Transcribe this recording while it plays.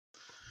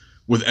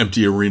With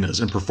empty arenas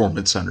and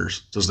performance centers,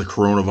 does the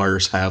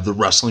coronavirus have the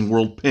wrestling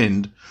world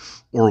pinned,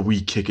 or are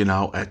we kicking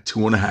out at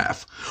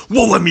 2.5?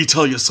 Well, let me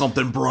tell you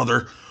something,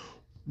 brother.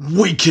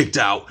 We kicked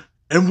out,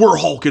 and we're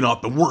hulking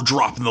up, and we're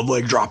dropping the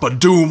leg drop of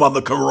doom on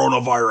the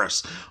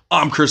coronavirus.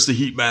 I'm Chris the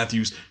Heat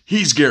Matthews.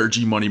 He's Garrett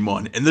G Money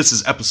Munn, and this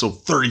is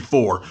episode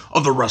 34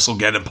 of the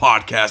Coronageddon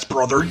podcast,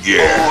 brother.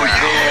 Yeah! Oh,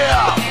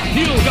 yeah!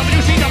 New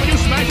WCW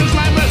Smash and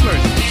Slam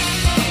Wrestlers.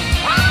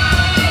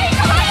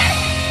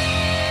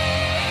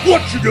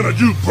 What you gonna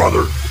do, brother?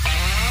 New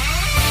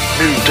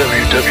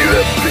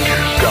WWF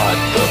figures got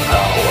the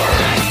power.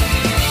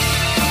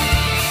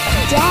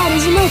 Dad,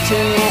 is it my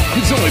turn yet?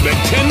 It's only been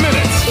 10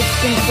 minutes.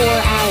 It's been 4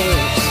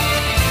 hours.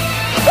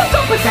 What's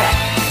up with that?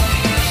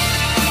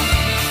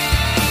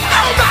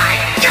 Oh my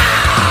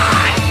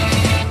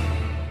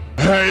God!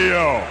 Hey,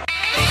 yo.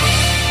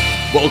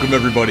 Welcome,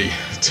 everybody,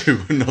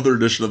 to another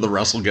edition of the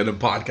Coronageddon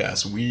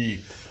podcast.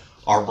 We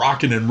are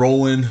rocking and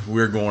rolling.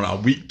 We're going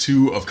on week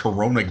 2 of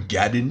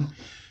Coronageddon.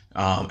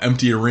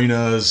 Empty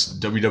arenas,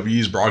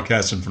 WWE's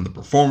broadcasting from the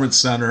Performance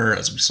Center,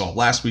 as we saw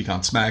last week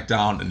on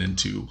SmackDown, and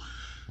into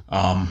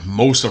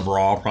most of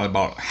Raw. Probably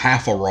about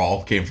half of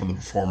Raw came from the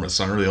Performance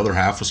Center. The other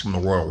half was from the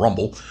Royal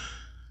Rumble.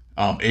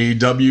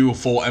 AEW,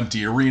 full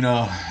empty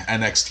arena.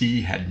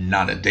 NXT had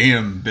not a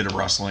damn bit of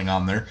wrestling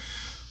on there.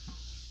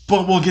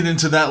 But we'll get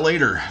into that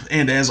later.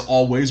 And as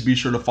always, be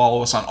sure to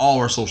follow us on all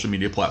our social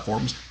media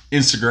platforms.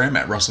 Instagram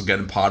at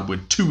WrestleGeddonPod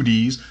with 2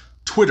 Ds.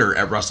 Twitter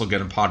at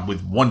WrestleGeddonPod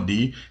with 1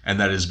 D. And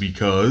that is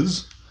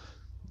because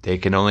they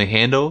can only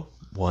handle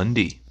 1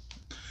 D.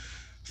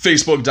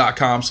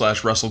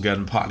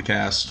 Facebook.com/WrestleGeddon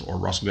Podcast or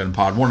WrestleGeddon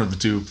Pod, one of the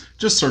two.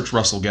 Just search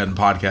WrestleGeddon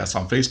Podcast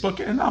on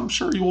Facebook and I'm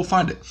sure you will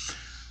find it.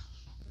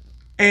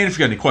 And if you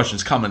got any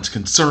questions, comments,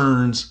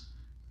 concerns,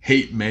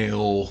 hate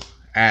mail,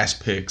 ass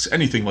pics,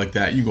 anything like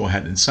that, you go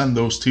ahead and send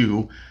those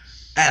to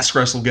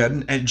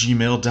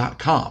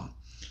AskWrestleGeddon@gmail.com.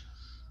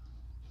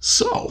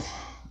 So,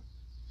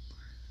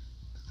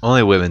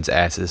 only women's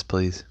asses,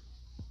 please.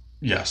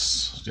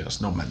 Yes,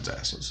 no men's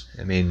asses.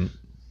 I mean,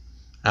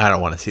 I don't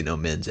want to see no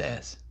men's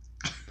ass.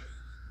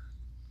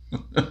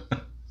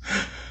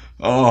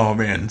 Oh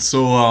man,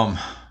 so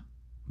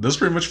that's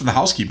pretty much for the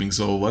housekeeping.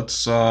 So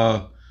let's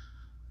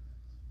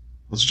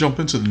jump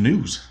into the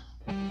news.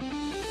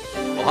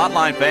 Well,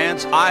 Hotline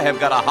fans, I have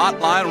got a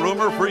hotline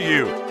rumor for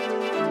you.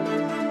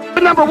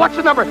 The number, what's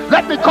the number?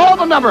 Let me call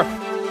the number.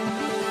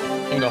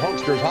 In the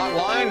Hulkster's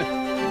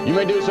hotline, you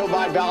may do so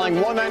by dialing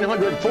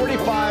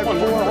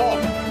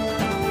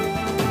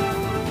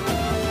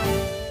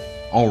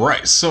 1-900-45-4-HULK. All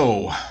right,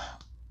 so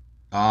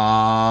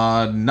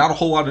not a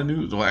whole lot of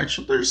news. Well,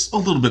 actually, there's a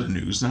little bit of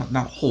news. Not a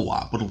whole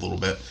lot, but a little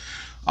bit.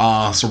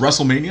 So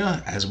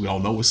WrestleMania, as we all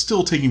know, is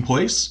still taking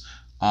place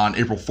on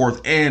April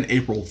 4th and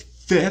April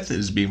 5th. It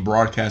is being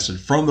broadcasted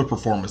from the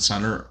Performance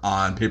Center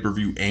on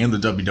pay-per-view and the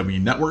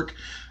WWE Network.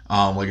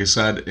 Like I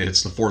said,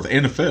 it's the 4th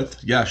and the 5th.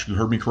 Yes, you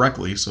heard me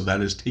correctly. So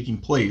that is taking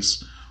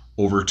place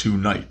over 2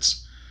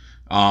 nights.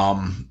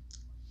 I'm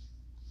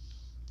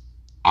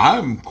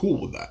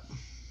cool with that.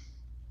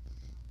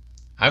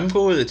 I'm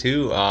cool with it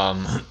too.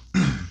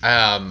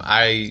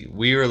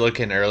 We were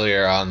looking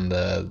earlier on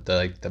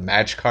the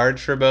match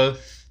cards for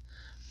both.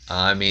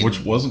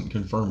 Which wasn't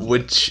confirmed.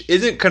 Which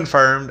isn't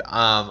confirmed.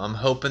 I'm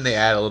hoping they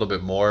add a little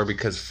bit more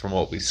because from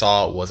what we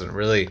saw, it wasn't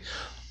really,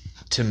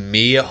 to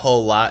me, a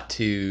whole lot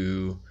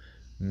to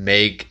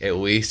make at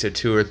least a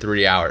 2 or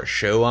 3 hour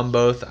show on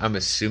both. I'm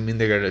assuming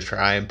they're going to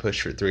try and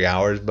push for 3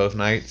 hours both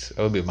nights.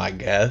 That would be my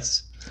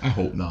guess. I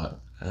hope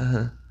not.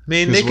 I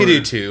mean, they could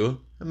do 2.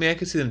 I mean, I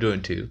could see them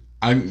doing 2.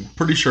 I'm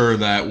pretty sure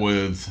that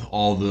with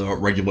all the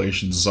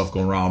regulations and stuff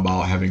going around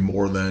about having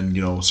more than,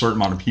 a certain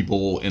amount of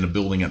people in a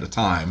building at a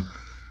time,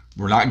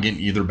 we're not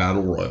getting either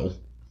Battle Royal.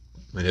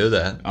 We know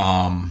that.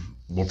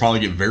 We'll probably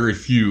get very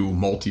few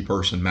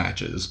multi-person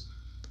matches.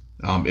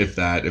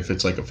 If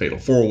it's like a Fatal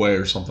 4-Way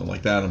or something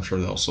like that, I'm sure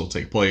that'll still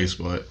take place.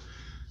 But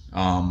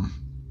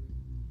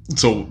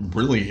so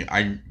really,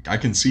 I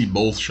can see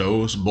both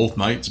shows, both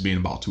nights being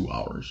about 2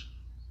 hours.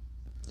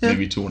 Yeah.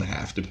 Maybe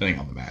 2.5, depending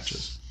on the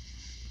matches.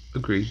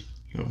 Agreed.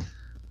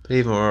 But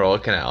even when we're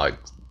looking at like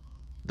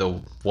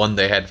the one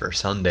they had for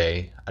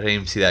Sunday, I didn't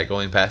even see that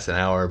going past an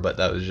hour, but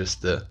that was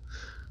just the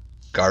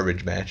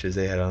garbage matches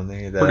they had on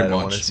there that pretty I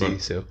don't much, want to see.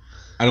 So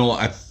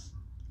I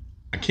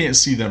can't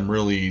see them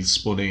really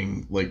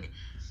splitting. Like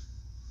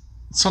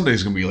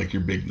Sunday's gonna be like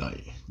your big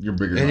night, your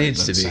bigger night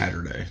than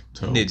Saturday.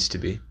 So, it needs to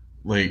be.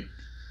 Like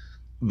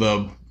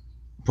the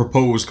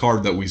proposed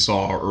card that we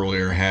saw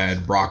earlier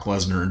had Brock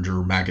Lesnar and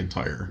Drew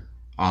McIntyre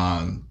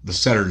on the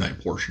Saturday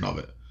night portion of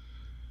it.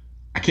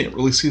 I can't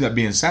really see that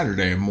being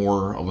Saturday and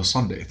more of a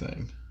Sunday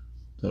thing.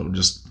 So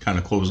just kind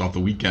of close off the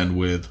weekend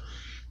with,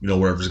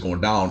 whatever's going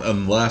down,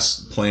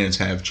 unless plans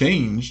have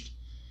changed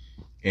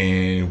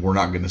and we're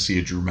not going to see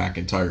a Drew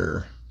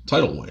McIntyre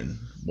title win.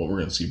 Well, we're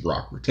going to see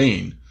Brock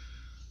retain.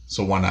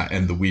 So why not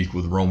end the week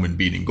with Roman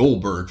beating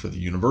Goldberg for the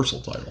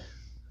Universal title?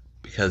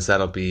 Because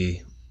that'll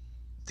be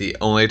the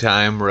only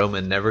time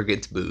Roman never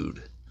gets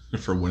booed.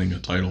 For winning a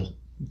title.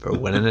 For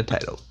winning a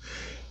title.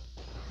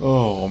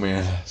 Oh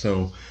man.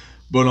 So,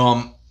 but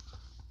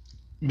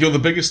the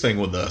biggest thing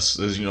with this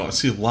is, I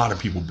see a lot of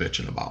people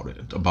bitching about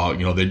it. About,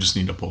 they just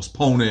need to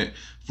postpone it.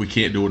 If we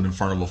can't do it in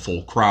front of a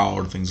full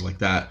crowd, things like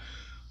that.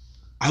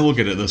 I look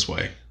at it this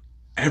way.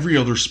 Every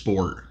other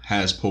sport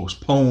has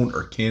postponed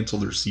or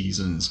canceled their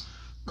seasons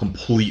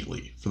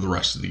completely for the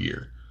rest of the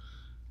year.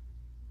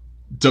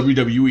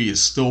 WWE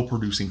is still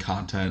producing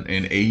content,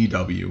 and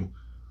AEW,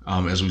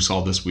 as we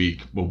saw this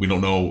week, but we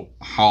don't know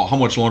how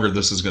much longer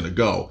this is going to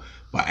go.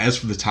 But as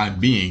for the time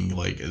being,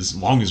 as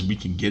long as we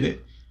can get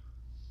it,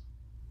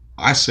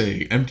 I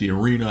say empty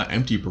arena,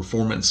 empty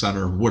performance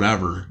center,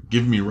 whatever.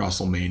 Give me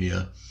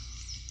WrestleMania.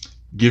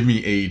 Give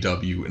me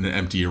AEW in an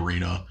empty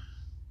arena.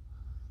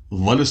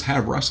 Let us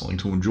have wrestling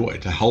to enjoy,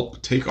 to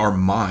help take our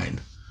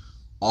mind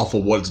off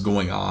of what's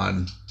going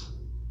on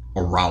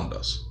around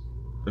us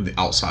in the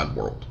outside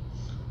world.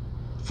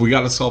 If we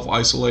got to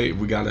self-isolate, if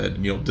we got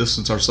to,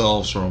 distance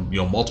ourselves from,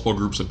 multiple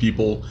groups of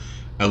people,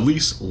 at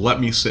least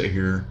let me sit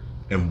here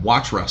and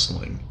watch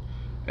wrestling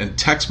and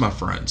text my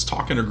friends,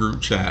 talk in a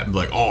group chat and be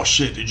like, oh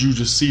shit, did you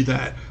just see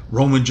that?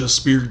 Roman just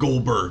speared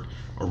Goldberg,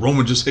 or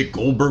Roman just hit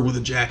Goldberg with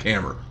a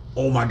jackhammer.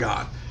 Oh my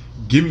God.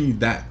 Give me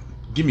that.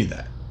 Give me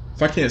that.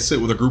 If I can't sit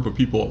with a group of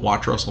people and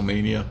watch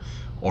WrestleMania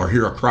or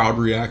hear a crowd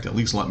react, at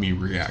least let me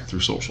react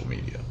through social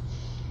media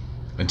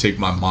and take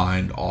my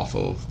mind off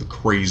of the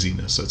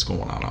craziness that's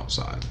going on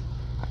outside.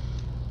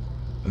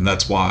 And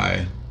that's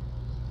why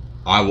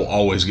I will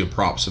always give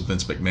props to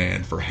Vince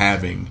McMahon for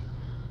having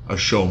a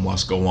show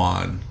must go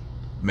on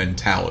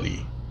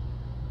mentality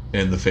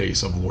in the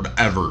face of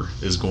whatever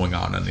is going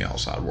on in the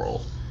outside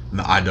world. And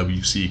the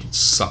IWC can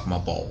suck my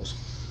balls.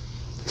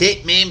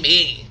 Take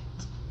me.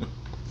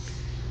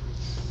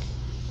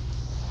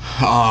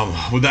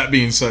 With that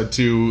being said,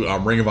 too,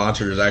 Ring of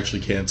Honor has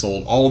actually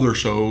canceled all their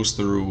shows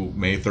through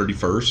May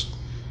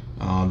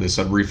 31st. They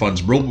said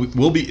refunds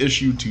will be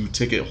issued to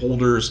ticket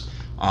holders.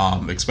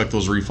 Expect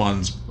those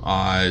refunds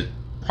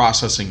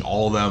processing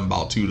all of them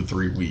about 2 to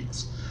 3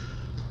 weeks.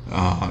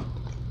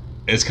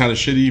 It's kind of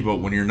shitty, but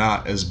when you're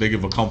not as big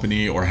of a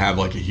company or have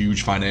a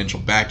huge financial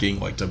backing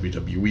like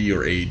WWE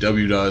or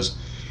AEW does,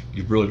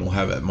 you really don't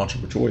have that much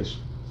of a choice.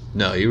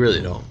 No, you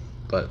really don't.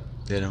 But,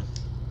 we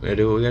gotta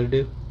do what we gotta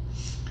do.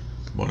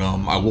 But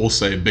I will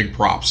say big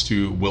props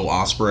to Will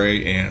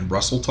Ospreay and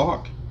Wrestle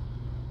Talk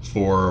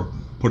for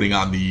putting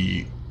on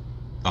the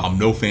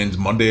No Fans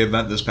Monday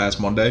event this past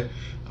Monday.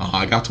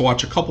 I got to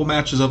watch a couple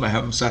matches of it. I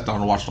haven't sat down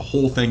and watched the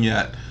whole thing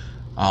yet.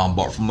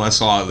 But from what I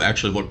saw, it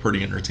actually looked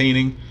pretty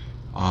entertaining.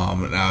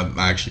 And I'm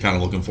actually kind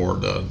of looking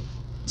forward to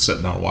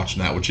sitting down and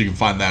watching that, which you can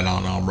find that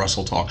on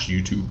Wrestle Talk's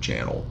YouTube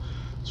channel.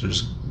 So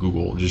just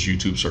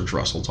YouTube search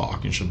Wrestle Talk,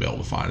 and you should be able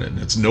to find it. And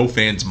it's No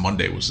Fans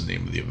Monday was the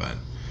name of the event.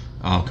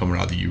 Coming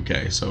out of the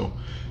UK, so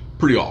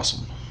pretty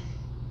awesome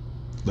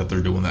that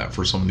they're doing that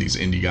for some of these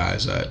indie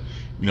guys that,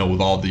 with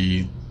all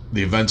the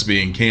events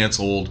being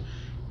canceled,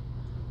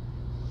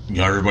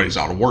 everybody's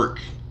out of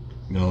work.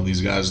 These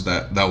guys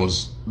that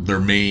was their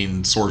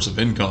main source of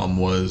income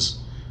was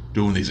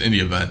doing these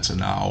indie events,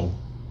 and now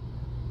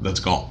that's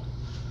gone.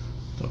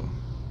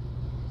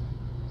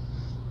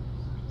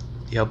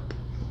 Yep.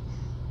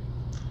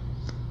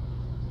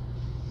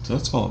 So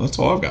that's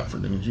all I've got for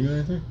news. You got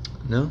anything?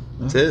 No,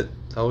 that's it.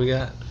 That's all we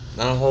got.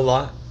 Not a whole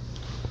lot.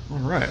 All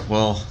right.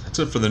 Well, that's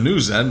it for the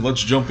news then.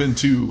 Let's jump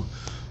into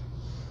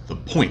the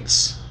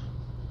points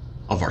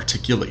of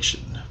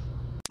articulation.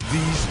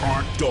 These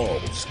aren't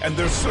dolls, and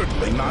they're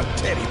certainly not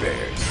teddy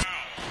bears.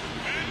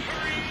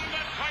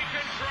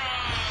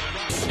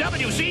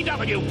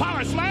 WCW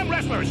Power Slam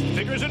Wrestlers.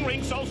 Figures and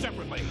rings sold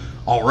separately.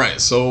 All right.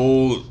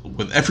 So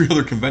with every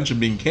other convention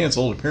being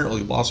canceled,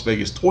 apparently Las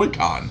Vegas Toy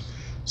Con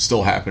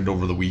still happened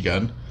over the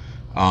weekend.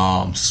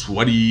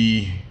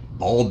 Sweaty,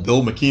 bald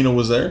Bill McKenna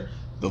was there,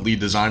 the lead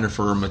designer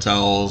for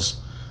Mattel's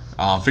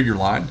figure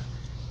line.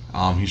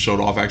 He showed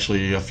off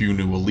actually a few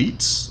new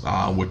elites,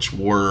 which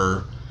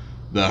were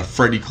the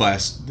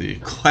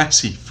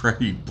classy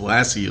Freddie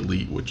Blassie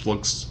elite, which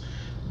looks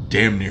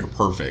damn near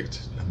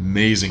perfect.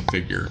 Amazing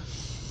figure.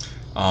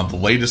 The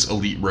latest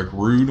elite Rick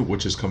Rude,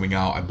 which is coming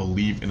out, I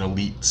believe, in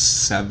Elite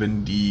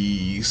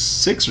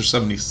 76 or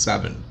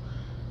 77.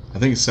 I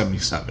think it's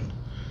 77.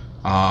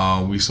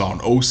 We saw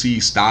an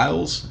OC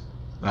Styles,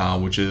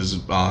 which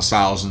is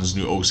Styles in his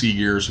new OC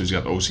gear. So he's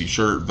got the OC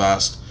shirt,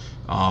 vest,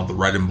 the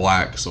red and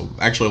black. So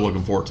actually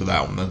looking forward to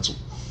that one. That's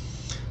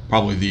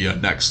probably the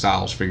next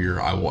Styles figure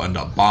I will end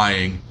up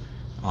buying.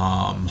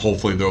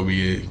 Hopefully there'll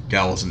be a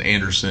Gallows and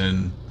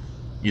Anderson,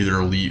 either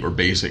elite or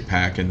basic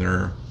pack in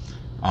their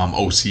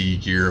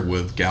OC gear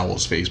with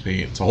Gallows face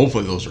paint. So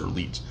hopefully those are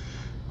elites.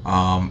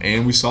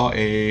 And we saw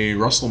a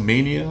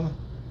WrestleMania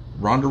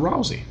Ronda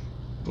Rousey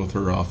with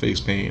her face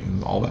paint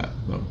and all that.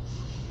 So,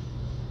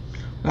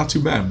 not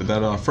too bad, but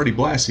that Freddie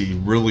Blassie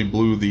really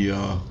blew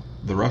the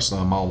rest of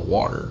them out of the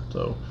water.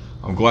 So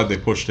I'm glad they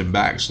pushed him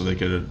back so they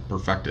could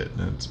perfect it.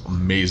 And it's an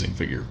amazing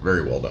figure.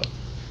 Very well done.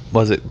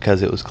 Was it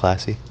because it was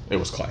classy? It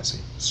was classy.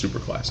 Super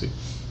classy.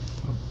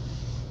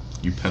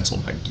 You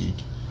pencil neck geek.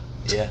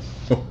 Yeah.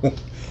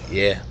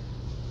 Yeah.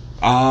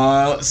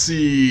 Let's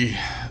see.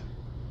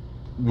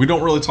 we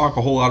don't really talk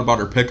a whole lot about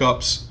our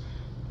pickups.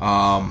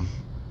 I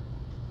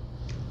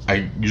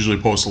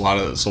usually post a lot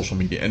of social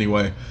media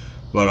anyway,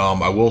 but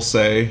I will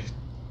say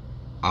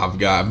I've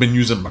been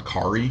using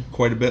Macari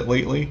quite a bit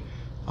lately.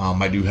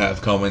 I do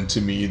have coming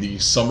to me the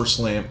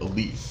SummerSlam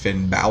Elite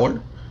Finn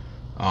Balor,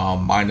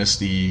 minus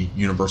the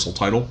Universal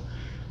title.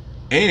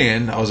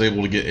 And I was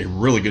able to get a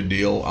really good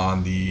deal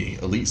on the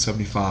Elite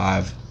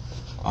 75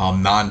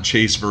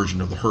 non-chase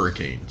version of the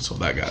Hurricane. So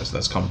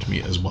that's coming to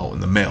me as well in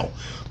the mail.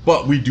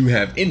 But we do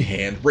have in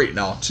hand right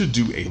now to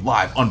do a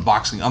live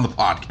unboxing on the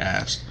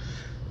podcast,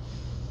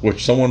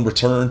 which someone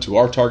returned to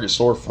our Target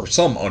store for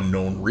some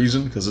unknown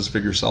reason, because this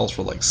figure sells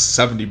for like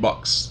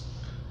 $70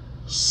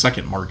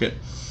 second market.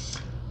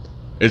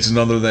 It's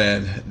none other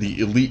than the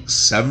Elite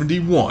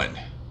 71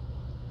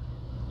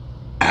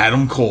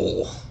 Adam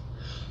Cole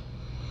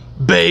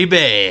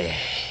baby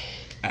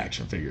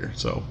action figure.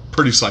 So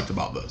pretty psyched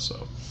about this.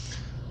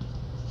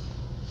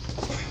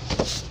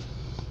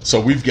 So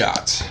we've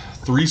got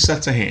 3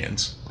 sets of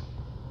hands.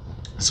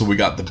 So we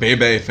got the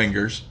Bebe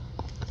fingers,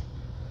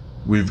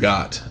 we've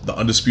got the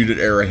Undisputed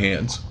Era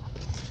hands,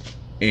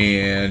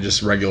 and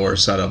just regular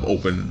set of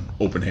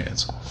open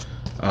hands.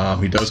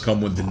 He does come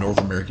with the North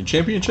American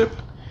Championship,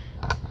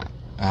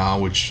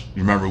 which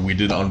you remember we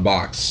did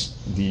unbox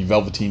the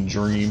Velveteen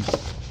Dream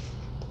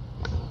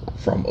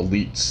from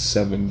Elite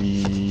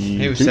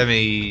 70. It was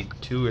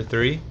 72 or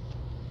 3.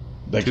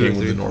 That came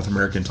with the North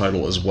American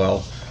title as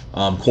well.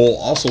 Cole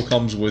also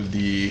comes with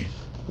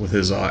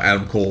his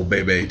Adam Cole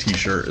Bebe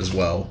T-shirt as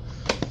well.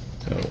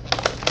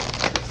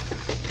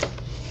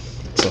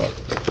 So,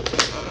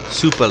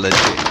 super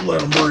legit.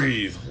 let him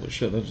breathe. Holy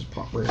shit, that just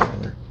popped right out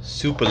of there.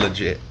 Super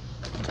legit.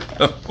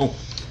 Oh.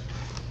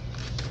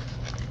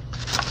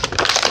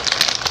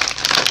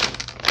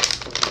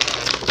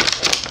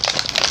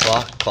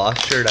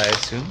 Cloth shirt, I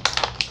assume.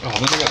 Oh,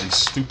 then they got these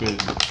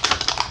stupid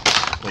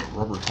like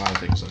rubber tie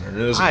things in there. It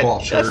is a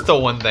cloth shirt. That's the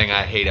one thing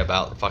I hate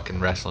about fucking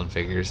wrestling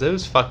figures.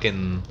 Those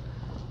fucking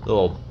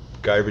little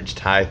garbage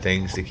tie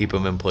things to keep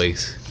them in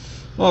place.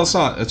 Well, it's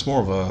not. It's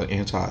more of a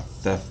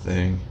anti-theft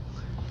thing.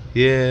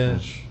 Yeah,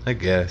 I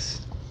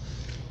guess.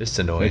 Just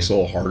annoying. Makes it a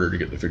little harder to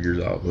get the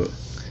figures out, but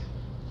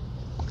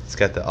it's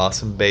got the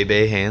awesome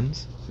Bebe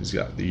hands. He's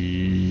got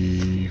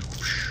the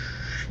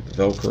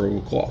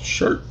Velcro cloth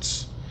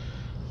shirts.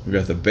 We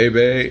got the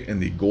Bebe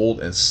and the gold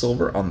and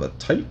silver on the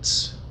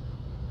tights,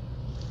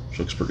 which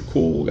looks pretty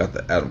cool. We got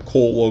the Adam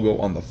Cole logo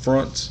on the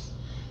front,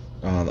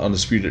 the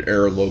Undisputed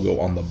Era logo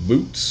on the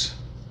boots,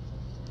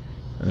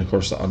 and of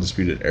course the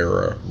Undisputed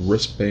Era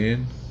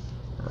wristband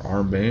or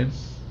armband.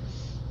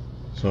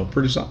 So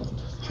pretty solid.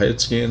 Height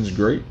scan's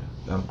great.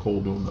 Adam Cole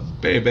doing the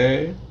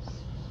Bebe.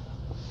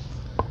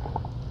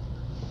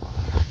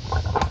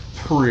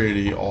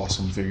 Pretty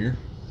awesome figure.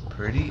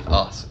 Pretty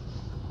awesome.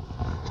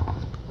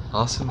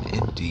 Awesome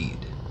indeed.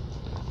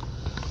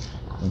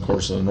 And of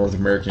course, the North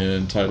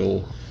American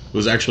title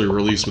was actually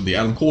released with the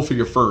Adam Cole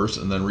figure first,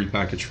 and then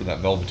repackaged for that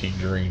Velveteen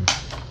Dream.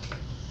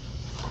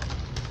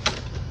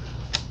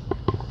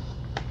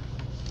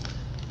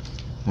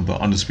 The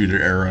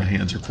Undisputed Era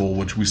hands are cool,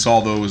 which we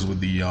saw those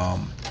with the, I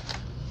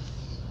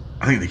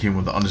think they came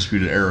with the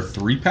Undisputed Era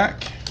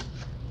 3-pack.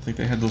 I think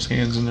they had those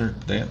hands in there.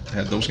 They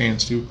had those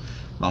hands too.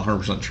 Not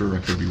 100% sure. I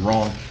could be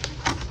wrong.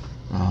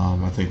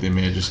 I think they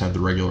may have just had the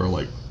regular,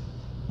 like,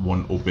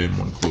 one open,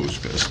 one closed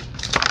fist.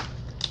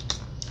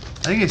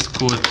 I think it's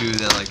cool too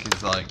that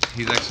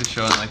he's actually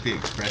showing like the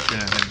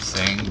expression of him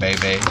saying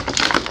 "baby."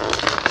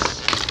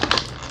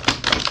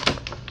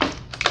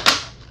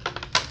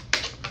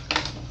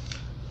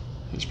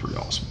 It's pretty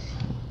awesome.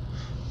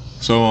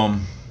 So,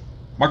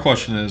 my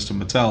question is to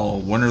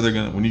Mattel: when are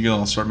you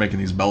gonna start making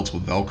these belts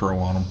with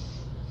Velcro on them?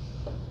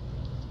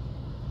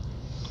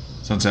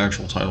 Since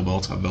actual title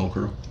belts have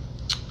Velcro.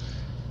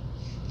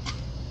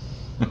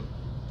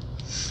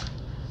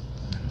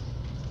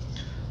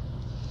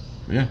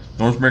 Yeah,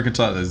 North American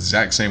title, the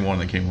exact same one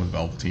that came with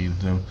Velveteen.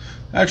 So,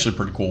 actually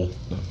pretty cool.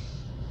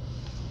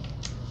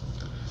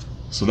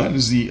 So that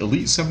is the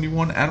Elite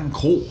 71 Adam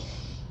Cole.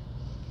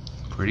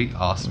 Pretty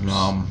awesome.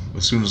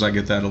 As soon as I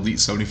get that Elite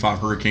 75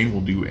 Hurricane,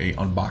 we'll do a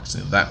unboxing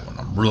of that one.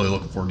 I'm really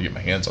looking forward to getting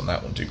my hands on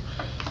that one too.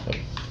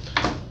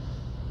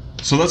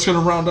 So that's going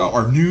to round out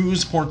our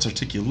news, points,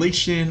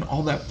 articulation,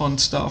 all that fun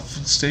stuff.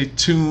 Stay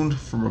tuned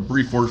for a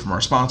brief word from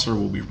our sponsor.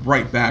 We'll be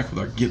right back with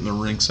our Get in the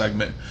Ring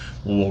segment.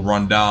 We'll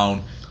run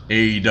down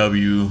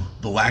AEW,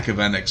 the lack of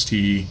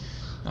NXT,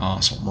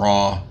 some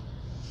Raw.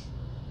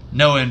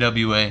 No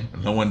NWA.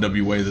 No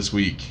NWA this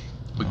week.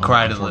 We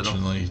cried a little.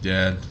 Unfortunately,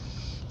 yeah.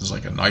 It was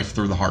like a knife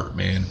through the heart,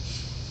 man.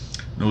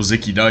 No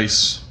Zicky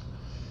Dice.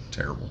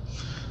 Terrible.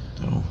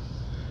 So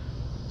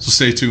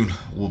stay tuned.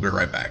 We'll be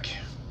right back.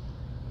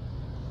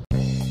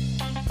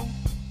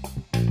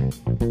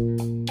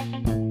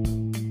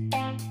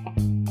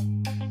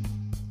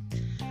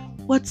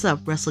 What's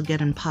up,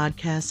 WrestleGeddon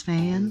podcast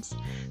fans?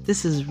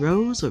 This is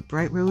Rose with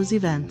Bright Rose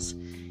Events,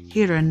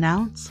 here to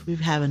announce we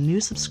have a new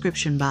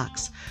subscription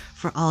box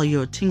for all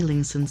your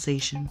tingling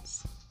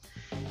sensations.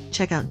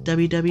 Check out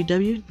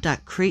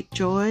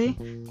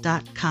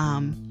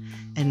www.cratejoy.com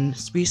and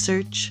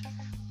research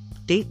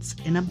dates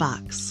in a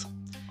box.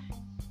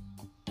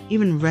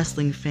 Even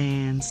wrestling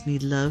fans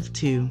need love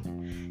too,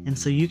 and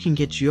so you can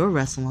get your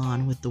wrestle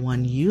on with the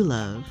one you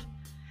love.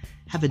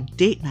 Have a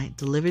date night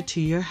delivered to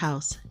your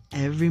house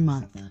every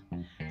month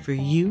for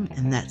you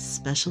and that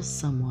special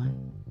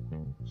someone.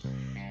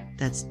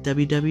 That's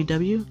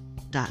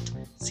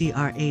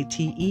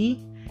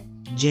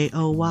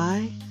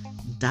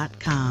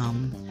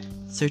www.cratejoy.com.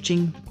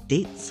 Searching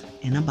dates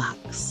in a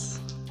box.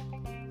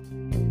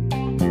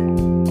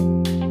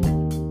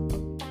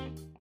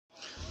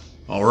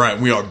 All right,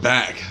 we are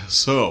back.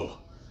 So,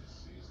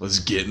 let's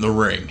get in the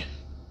ring.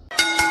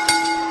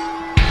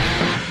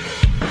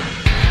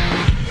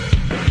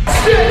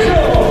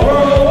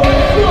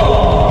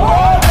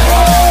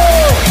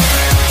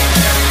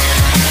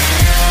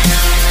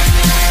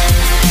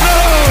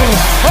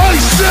 I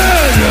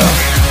said,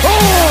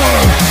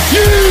 are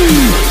you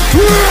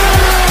ready?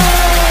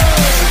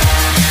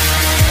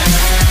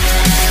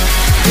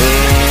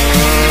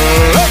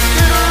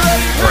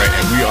 All right,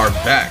 and we are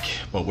back.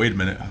 But wait a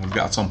minute, I've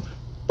got some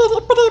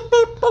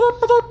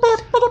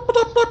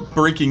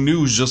breaking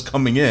news just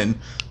coming in.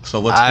 So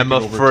let's. I'm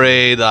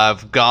afraid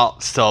I've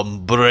got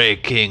some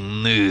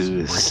breaking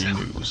news.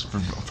 Breaking news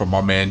from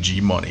my man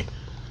G Money.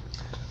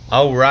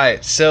 All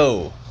right,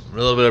 so a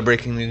little bit of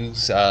breaking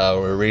news.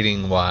 We're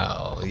reading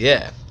while,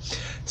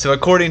 So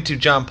according to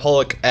John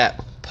Pollock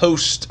at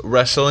Post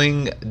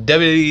Wrestling,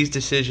 WWE's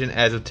decision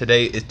as of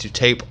today is to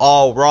tape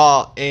all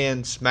Raw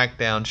and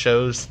SmackDown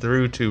shows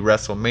through to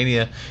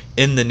WrestleMania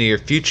in the near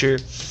future.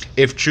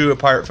 If true,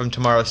 apart from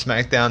tomorrow's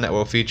SmackDown that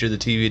will feature the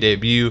TV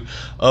debut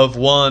of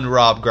one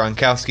Rob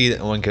Gronkowski that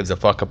no one gives a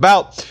fuck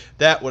about,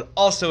 that would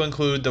also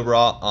include the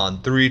Raw on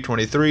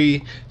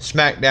 3/23,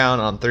 SmackDown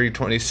on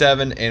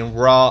 3/27, and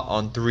Raw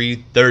on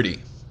 3/30.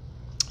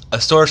 A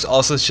source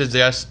also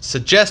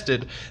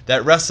suggested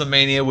that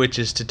WrestleMania, which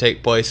is to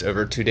take place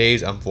over 2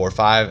 days on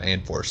 4/5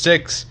 and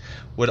 4/6,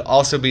 would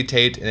also be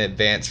taped in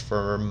advance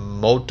for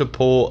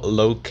multiple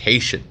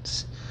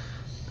locations.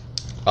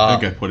 I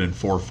think I put in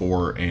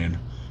 4/4 and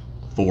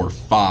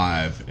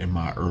 4/5 in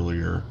my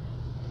earlier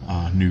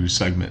news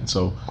segment.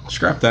 So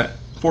scrap that.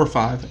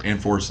 4/5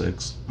 and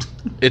 4/6.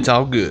 It's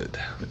all good.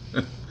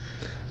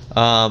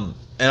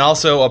 And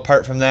also,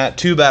 apart from that,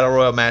 2 Battle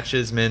Royal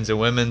matches, men's and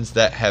women's,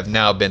 that have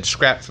now been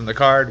scrapped from the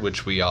card,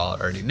 which we all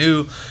already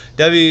knew.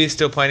 WWE is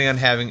still planning on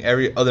having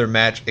every other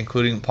match,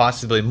 including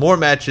possibly more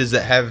matches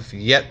that have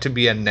yet to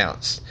be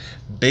announced.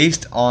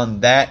 Based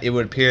on that, it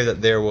would appear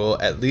that there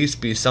will at least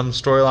be some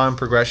storyline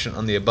progression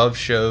on the above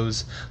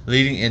shows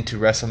leading into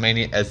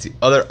WrestleMania, as the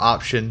other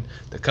option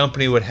the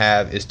company would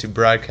have is to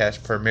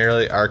broadcast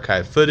primarily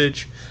archived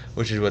footage,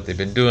 which is what they've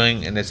been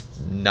doing, and it's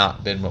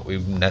not been what we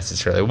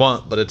necessarily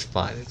want, but it's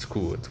fine, it's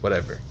cool, it's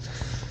whatever.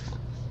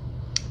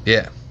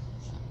 Yeah.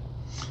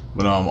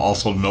 But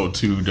also note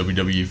too,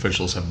 WWE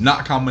officials have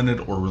not commented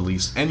or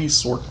released any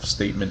sort of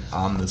statement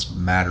on this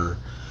matter.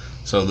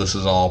 So this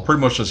is all pretty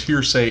much just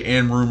hearsay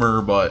and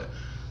rumor, but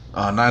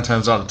 9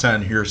 times out of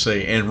 10,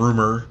 hearsay and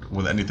rumor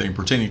with anything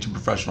pertaining to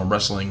professional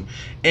wrestling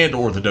and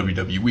or the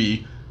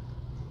WWE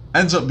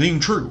ends up being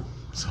true.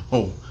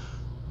 So,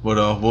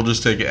 but we'll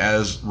just take it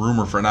as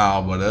rumor for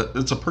now. But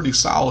it's a pretty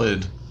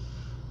solid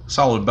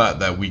bet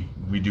that we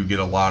do get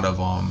a lot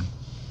of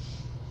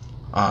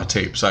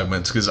tape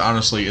segments, because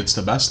honestly, it's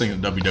the best thing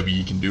that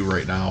WWE can do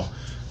right now.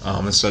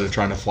 Instead of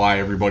trying to fly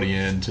everybody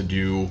in to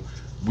do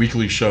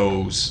weekly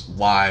shows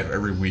live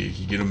every week,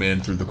 you get them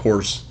in through the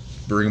course,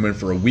 bring them in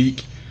for a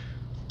week,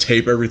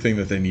 tape everything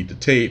that they need to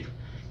tape,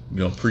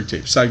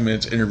 pre-tape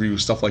segments,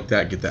 interviews, stuff like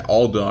that. Get that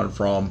all done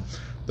from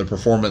the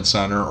Performance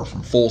Center or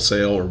from Full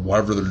Sail or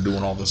whatever they're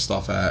doing all this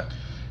stuff at,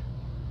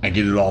 and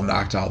get it all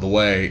knocked out of the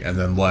way, and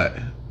then let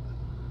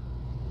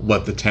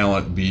the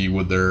talent be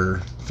with their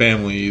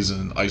families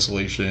in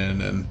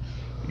isolation, and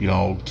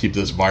keep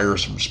this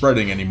virus from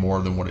spreading any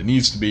more than what it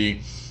needs to be.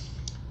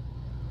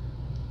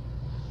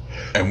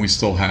 And we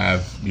still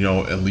have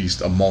at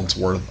least a month's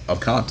worth of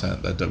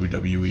content that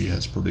WWE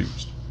has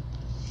produced.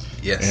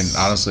 Yes. And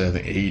honestly, I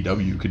think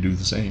AEW could do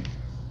the same.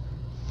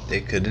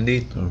 They could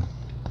indeed.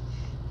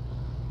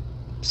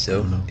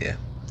 So yeah.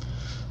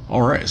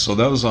 All right, so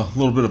that was a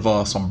little bit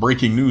of some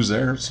breaking news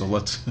there. So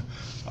let's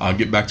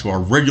get back to our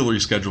regularly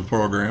scheduled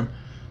program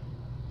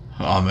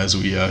as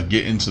we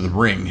get into the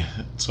ring.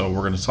 So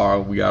we're going to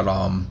talk. We got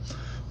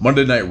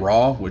Monday Night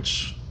Raw,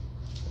 which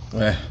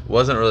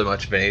wasn't really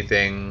much of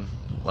anything.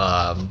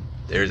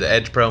 There's an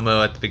Edge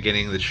promo at the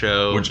beginning of the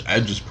show, which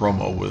Edge's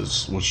promo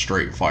was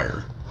straight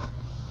fire.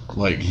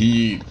 Like,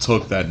 he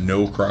took that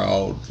no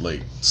crowd,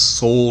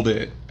 sold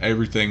it,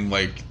 everything.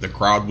 The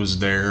crowd was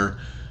there,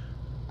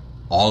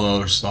 all the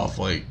other stuff.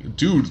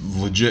 Dude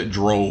legit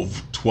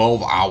drove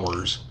 12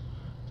 hours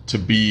to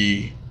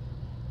be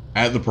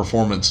at the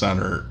Performance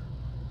Center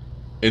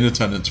in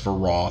attendance for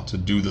Raw to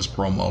do this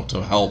promo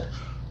to help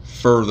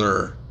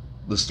further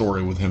the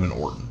story with him and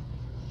Orton.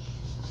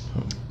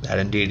 That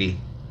indeedy.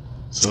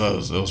 So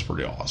that was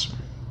pretty awesome.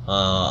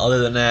 Other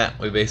than that,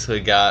 we basically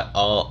got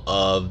all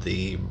of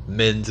the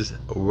men's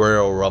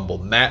Royal Rumble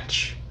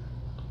match.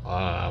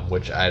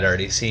 which I'd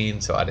already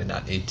seen, so I did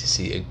not need to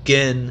see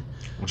again.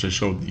 Which I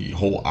showed the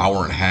whole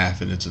hour and a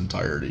half in its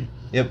entirety.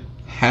 Yep.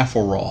 Half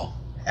a Raw.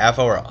 Half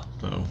a Raw.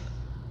 So.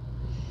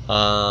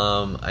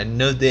 I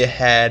know they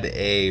had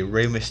a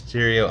Rey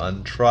Mysterio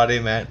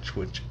Andrade match,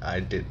 which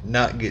I did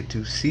not get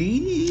to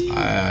see.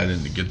 I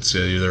didn't get to see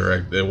it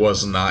either. It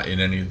was not in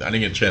any. I didn't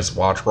get a chance to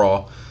watch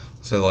Raw,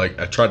 so I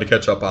tried to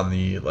catch up on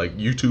the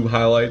YouTube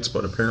highlights,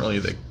 but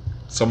apparently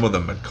some of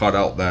them had cut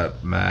out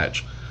that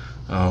match.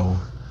 Yeah.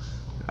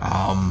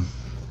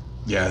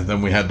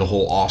 Then we had the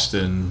whole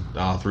Austin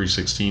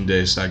 316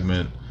 day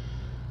segment,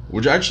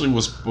 which actually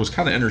was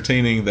kind of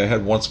entertaining. They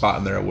had one spot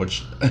in there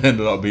which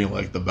ended up being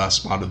the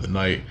best spot of the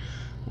night,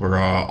 where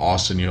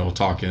Austin,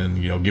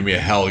 talking, give me a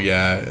hell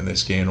yeah, and they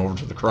scan over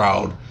to the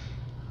crowd,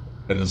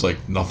 and it's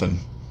nothing.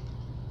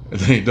 And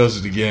then he does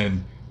it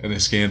again, and they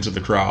scan to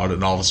the crowd,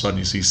 and all of a sudden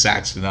you see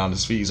Saxton on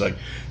his feet. He's like,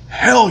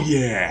 hell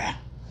yeah!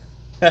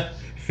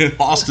 And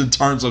Austin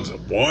turns and says,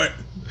 what?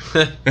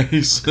 And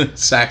he said,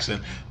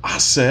 Saxton, I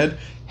said,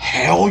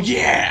 hell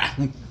yeah!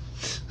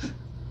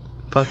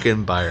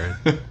 Fucking Byron.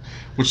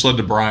 Which led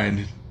to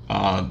Byron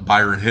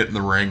hitting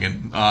the ring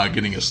and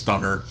getting a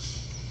stunner.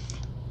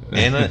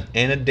 And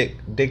a dick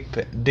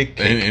kick.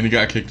 And he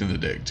got kicked in the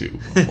dick too,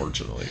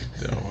 unfortunately.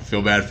 I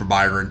feel bad for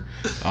Byron.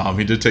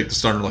 He did take the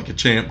stunner like a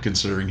champ,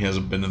 considering he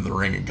hasn't been in the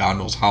ring in God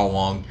knows how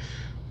long.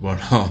 But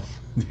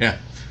yeah.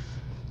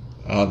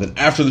 Then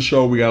after the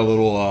show, we got a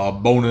little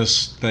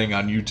bonus thing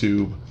on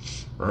YouTube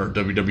or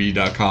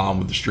WWE.com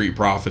with the Street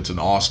Profits in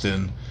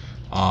Austin.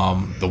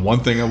 The one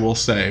thing I will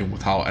say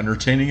with how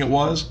entertaining it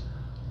was,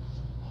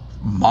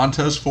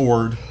 Montez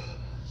Ford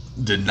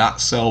did not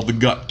sell the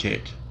gut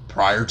kick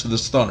prior to the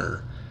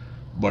stunner,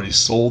 but he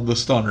sold the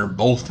stunner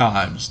both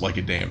times like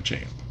a damn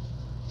champ.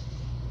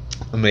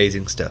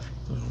 Amazing stuff.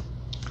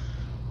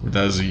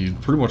 That is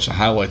pretty much the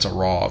highlights of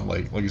Raw.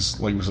 Like we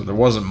said, there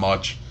wasn't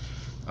much.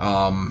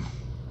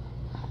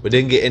 We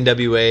didn't get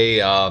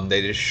NWA.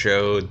 They just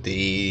showed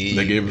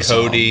they gave us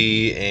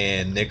Cody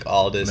and Nick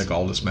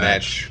Aldis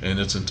match in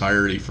its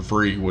entirety for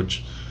free.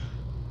 Which,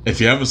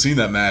 if you haven't seen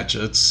that match,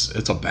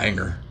 it's a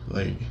banger.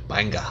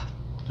 Banger.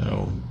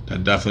 I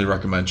definitely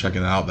recommend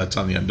checking it out. That's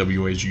on the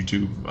NWA's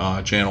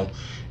YouTube channel.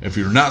 If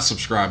you're not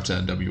subscribed to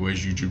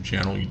NWA's YouTube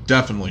channel, you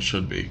definitely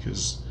should be,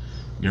 because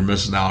you're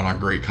missing out on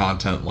great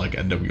content like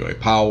NWA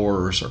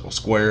Power, Circle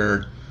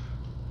Squared.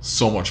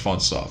 So much fun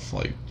stuff.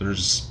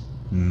 There's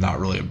not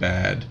really a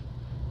bad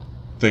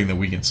thing that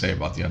we can say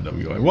about the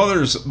NWA. Well,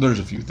 there's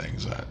a few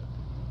things that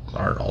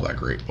aren't all that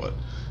great, but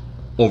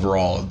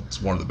overall,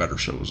 it's one of the better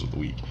shows of the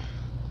week.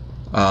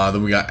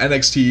 Then we got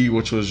NXT,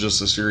 which was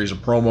just a series of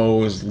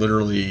promos.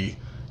 Literally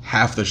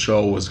half the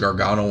show was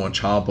Gargano and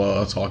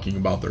Ciampa talking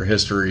about their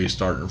history,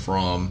 starting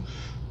from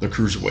the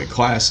Cruiserweight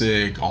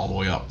Classic all the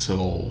way up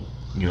till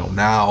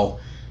now.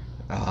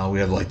 We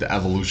have the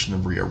evolution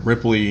of Rhea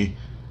Ripley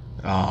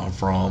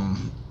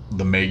from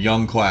the Mae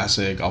Young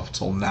Classic up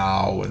till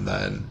now, and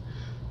then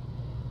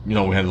we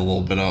had a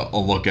little bit of a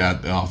look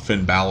at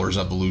Finn Balor's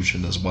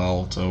evolution as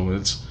well. So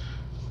it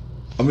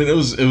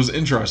was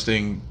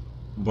interesting,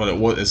 but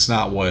it's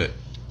not what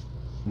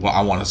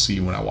I want to see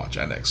when I watch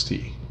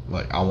NXT.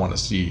 I want to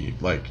see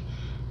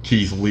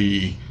Keith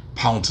Lee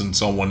pouncing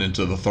someone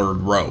into the third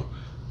row.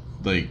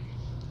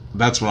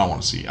 That's what I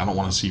want to see. I don't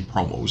want to see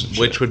promos and shit.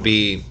 Which would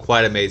be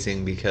quite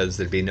amazing, because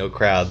there'd be no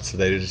crowd, so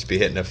they'd just be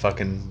hitting a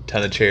fucking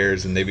ton of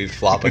chairs and they'd be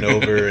flopping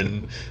over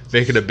and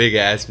making a big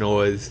ass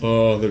noise.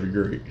 Oh, that'd be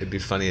great. It'd be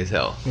funny as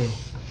hell.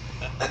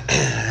 I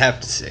have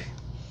to say.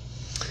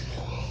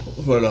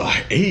 But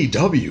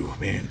AEW,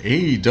 man,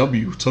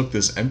 AEW took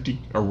this empty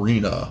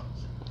arena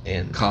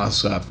and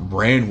concept,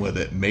 ran with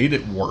it, made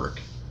it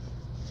work.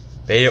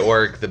 Made it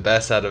work. The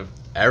best out of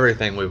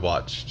everything we've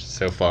watched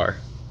so far,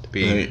 to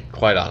be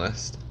quite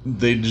honest.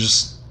 They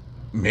just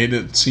made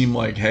it seem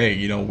like, hey,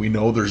 we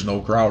know there's no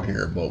crowd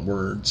here, but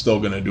we're still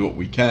going to do what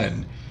we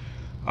can.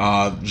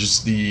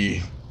 Just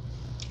the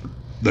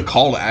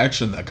call to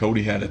action that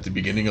Cody had at the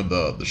beginning of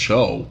the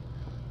show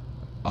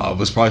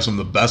was probably some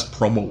of the best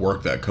promo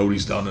work that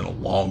Cody's done in a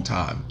long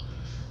time.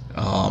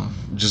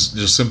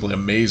 Just simply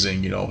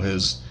amazing,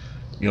 his,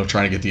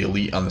 trying to get the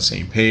Elite on the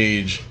same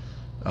page,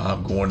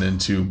 going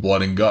into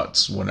Blood and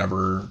Guts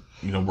whenever,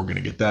 we're going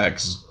to get that,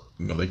 because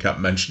they kept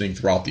mentioning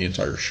throughout the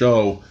entire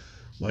show,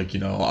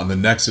 on the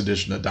next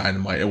edition of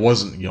Dynamite, it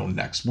wasn't,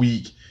 next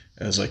week.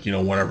 It was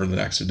whenever the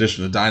next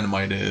edition of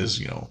Dynamite is,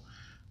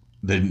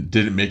 they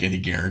didn't make any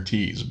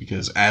guarantees,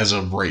 because as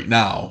of right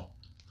now,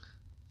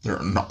 there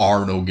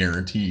are no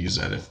guarantees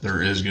that if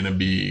there is going to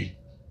be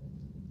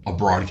a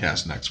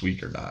broadcast next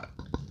week or not.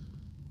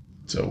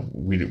 So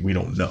we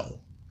don't know.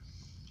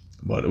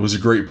 But it was a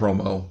great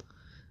promo,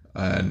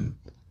 and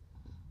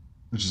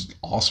just an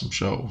awesome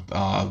show.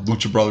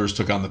 Lucha Brothers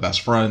took on the Best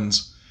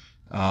Friends.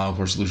 Of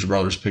course, Lucha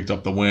Brothers picked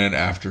up the win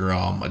after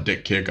a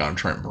dick kick on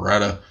Trent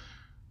Beretta,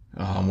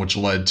 which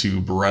led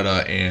to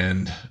Beretta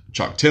and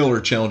Chuck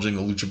Taylor challenging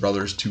the Lucha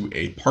Brothers to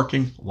a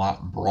parking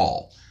lot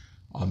brawl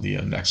on the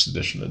next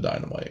edition of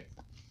Dynamite.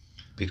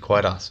 Be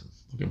quite awesome.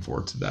 Looking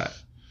forward to that.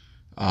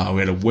 We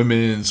had a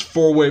women's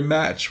 4-way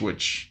match,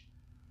 which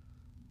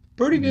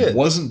pretty good.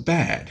 Wasn't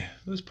bad.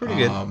 It was pretty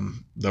good.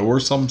 There were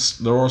some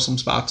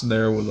spots in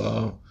there with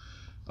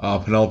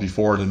Penelope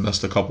Ford and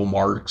missed a couple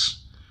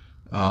marks,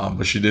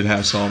 but she did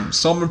have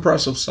some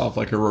impressive stuff,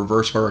 like her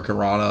reverse Hurricane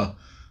Rana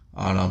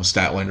on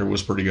Statlander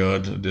was pretty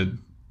good.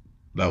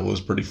 That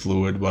was pretty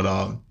fluid,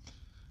 but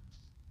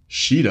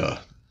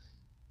Sheeta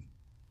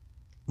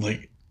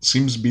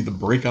seems to be the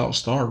breakout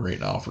star right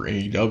now for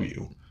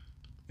AEW.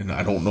 And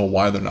I don't know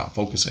why they're not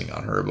focusing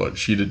on her, but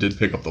Sheeta did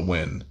pick up the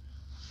win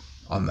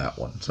on that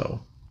one.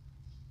 So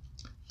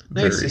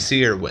nice to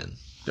see her win.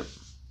 Yep.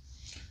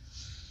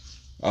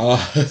 One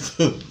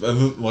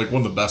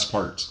of the best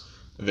parts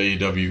of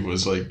AEW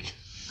was it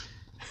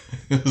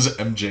was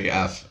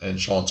MJF and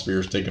Shawn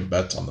Spears taking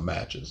bets on the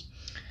matches.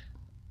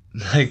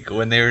 Like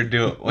when they had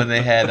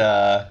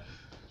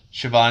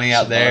Shivani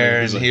out there,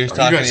 and he was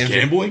talking. You guys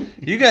gambling?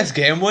 You guys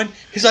gambling?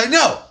 He's like,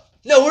 no,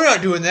 we're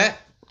not doing that.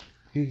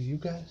 You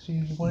guys,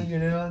 you want to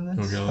get in on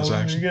this? I'm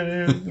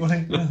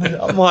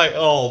like,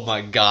 oh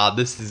my god,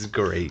 this is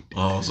great.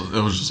 Oh,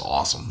 it was just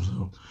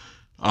awesome.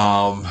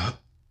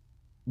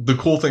 The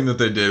cool thing that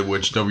they did,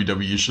 which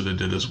WWE should have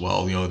did as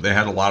well, they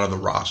had a lot of the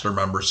roster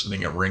members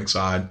sitting at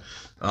ringside.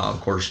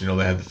 Of course, they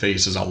had the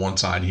faces on one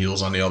side,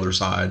 heels on the other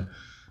side.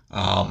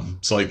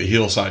 So the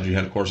heel side, you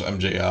had, of course,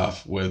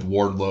 MJF with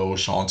Wardlow,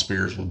 Shawn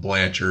Spears with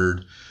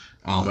Blanchard.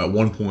 At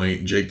one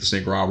point, Jake the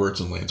Snake Roberts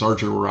and Lance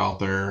Archer were out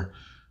there.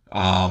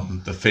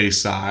 The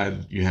face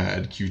side, you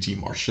had QT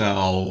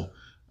Marshall,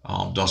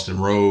 Dustin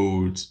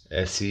Rhodes,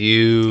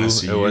 SCU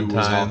was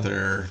out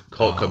there.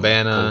 Colt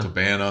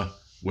Cabana,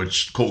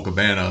 which Colt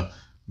Cabana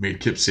made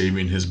Kip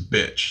Sabian his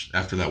bitch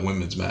after that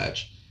women's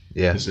match.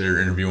 Yeah, because they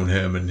were interviewing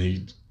him, and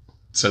he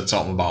said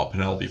something about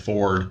Penelope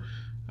Ford,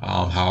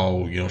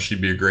 how she'd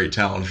be a great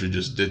talent if she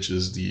just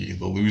ditches the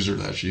loser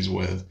that she's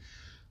with.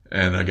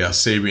 And I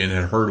guess Sabian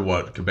had heard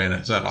what Cabana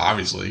had said,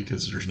 obviously,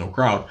 because there's no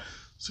crowd.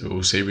 So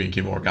Sabian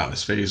came over, got in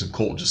his face, and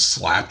Colt just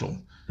slapped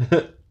him.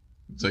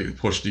 So they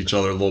pushed each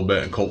other a little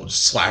bit, and Colt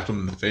just slapped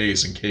him in the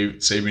face. And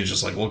Sabian's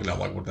just looking at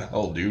him like, what the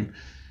hell, dude?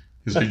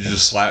 He's like, you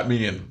just slapped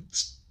me? And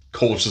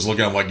Colt's just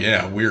looking at him like,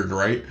 yeah, weird,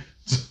 right?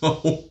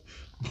 So,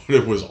 but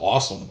it was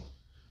awesome.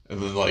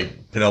 And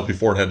then, Penelope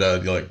Ford had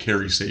to,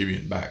 carry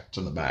Sabian back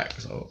to the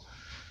back. So,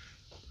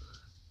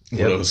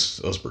 yep. It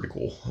was pretty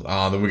cool.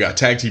 Then we got a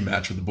tag team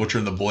match with the Butcher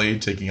and the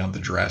Blade taking on the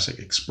Jurassic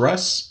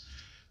Express.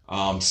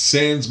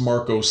 Sans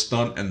Marco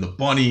Stunt and the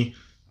Bunny.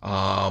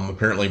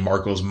 Apparently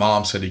Marco's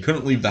mom said he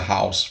couldn't leave the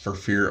house for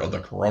fear of the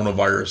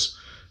coronavirus.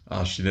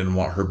 She didn't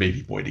want her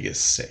baby boy to get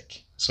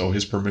sick. So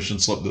his permission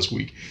slip this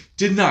week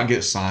did not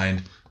get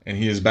signed, and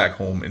he is back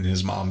home in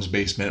his mom's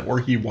basement where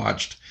he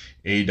watched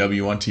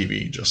AEW on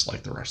TV just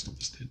like the rest of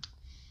us did.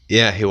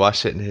 Yeah, he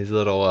watched it in his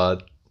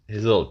little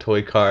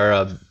toy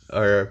car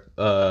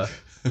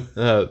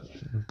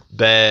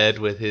bed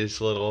with his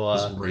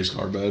little race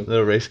car bed.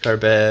 Little race car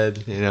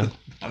bed,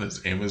 On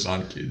his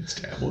Amazon Kids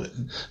tablet.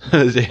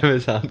 His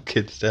Amazon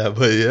Kids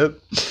tablet, yep.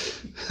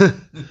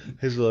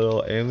 His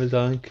little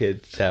Amazon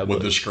Kids tablet.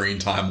 With the screen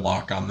time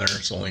lock on there,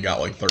 it's only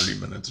got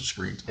 30 minutes of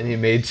screen time. And he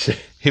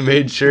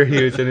made sure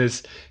he was in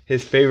his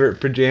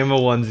favorite pajama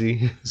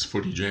onesie. His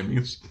footy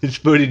jammies. His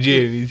footy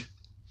jammies.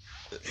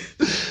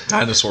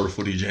 Dinosaur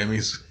footy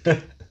jammies.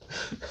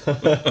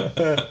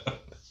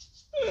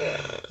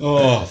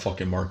 Oh,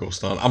 fucking Marco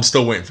Stunt. I'm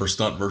still waiting for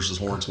Stunt versus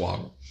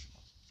Hornswoggle.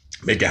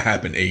 Make it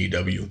happen,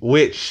 AEW.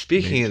 Which,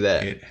 speaking of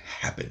that, it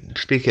happened.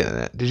 Speaking of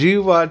that, did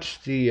you watch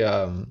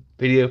the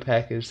video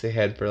package they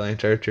had for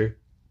Lance Archer?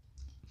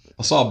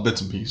 I saw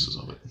bits and pieces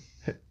of it.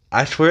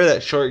 I swear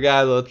that short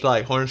guy looked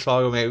like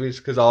Hornswoggle. Maybe it's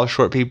because all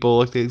short people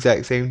look the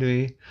exact same to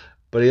me,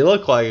 but he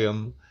looked like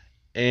him.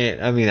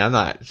 And I mean, I'm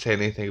not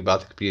saying anything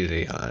about the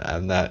community.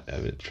 I'm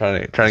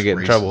trying to get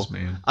in trouble.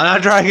 Man. I'm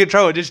not trying to get in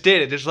trouble. Just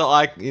did it. Just looked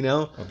like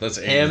that's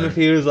him if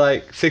he was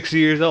 60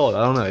 years old.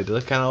 I don't know. He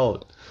looked kind of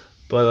old.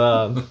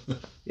 But,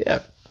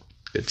 yeah,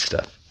 good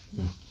stuff.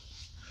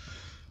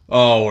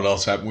 Oh, what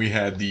else happened? We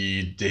had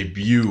the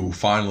debut,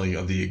 finally,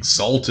 of the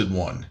Exalted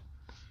One,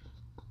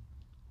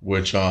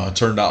 which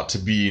turned out to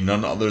be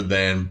none other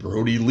than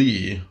Brody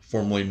Lee,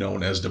 formerly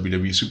known as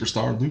WWE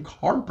superstar Luke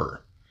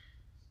Harper.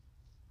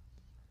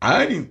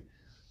 I've been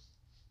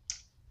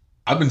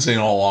saying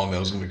all along that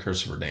was going to be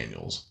Christopher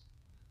Daniels.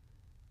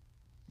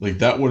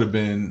 That would have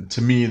been,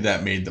 to me,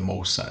 that made the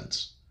most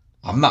sense.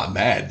 I'm not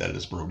mad that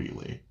it's Brody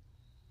Lee.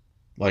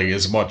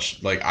 As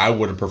much, I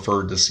would have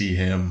preferred to see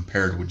him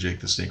paired with Jake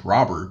the Snake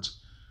Roberts,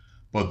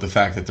 but the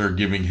fact that they're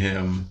giving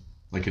him,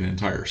 an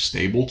entire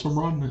stable to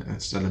run,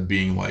 instead of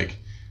being,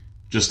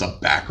 just a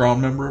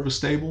background member of a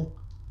stable,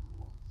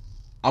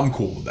 I'm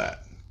cool with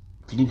that.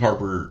 Luke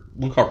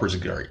Harper's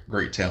a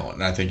great talent,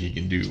 and I think he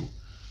can do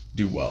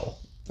well.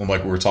 And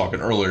like we were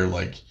talking earlier,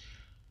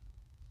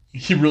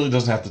 he really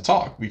doesn't have to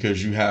talk,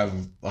 because you have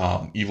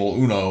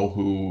Evil Uno,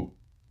 who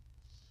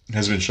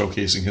has been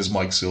showcasing his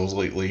mic skills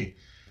lately.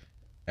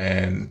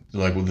 And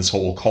with this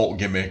whole cult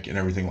gimmick and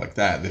everything like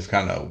that, they've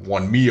kind of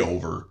won me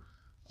over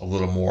a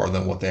little more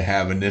than what they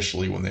have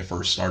initially when they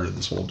first started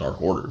this whole Dark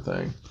Order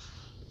thing.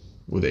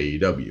 with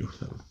AEW.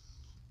 So.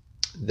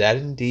 That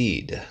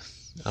indeed.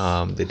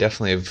 They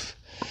definitely have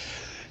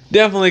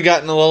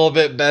gotten a little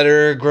bit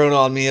better, grown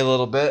on me a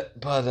little bit,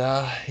 but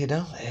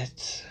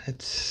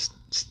it's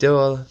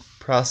still a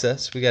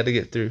process we got to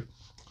get through.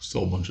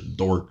 Still a bunch of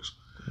dorks.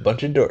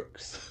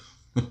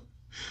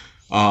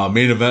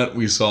 Main event,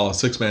 we saw a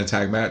 6-man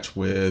tag match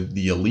with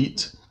the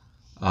Elite,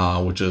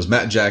 which is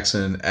Matt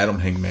Jackson, Adam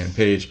Hangman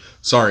Page.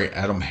 Sorry,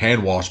 Adam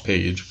Handwash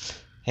Page.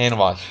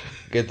 Handwash.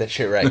 Get that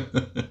shit right.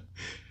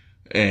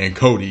 And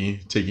Cody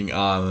taking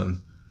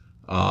on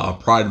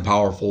Proud and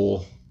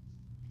Powerful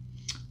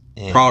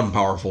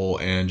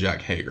and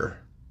Jack Hager.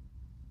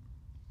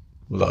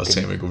 With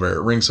Sammy Guevara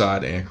at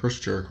ringside and Chris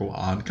Jericho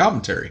on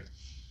commentary.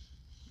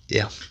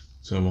 Yeah.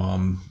 So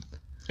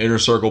Inner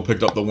Circle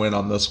picked up the win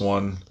on this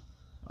one.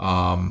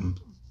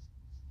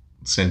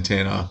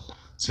 Santana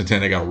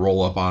got a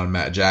roll up on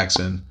Matt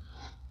Jackson.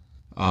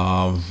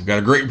 Got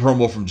a great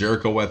promo from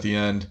Jericho at the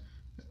end.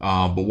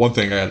 But one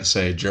thing I got to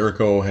say,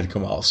 Jericho had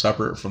come out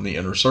separate from the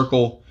Inner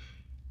Circle,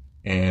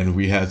 and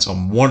we had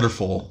some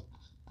wonderful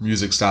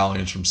music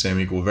stylings from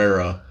Sammy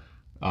Guevara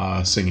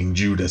singing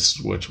Judas,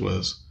 which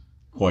was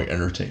quite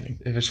entertaining.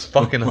 It was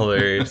fucking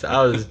hilarious.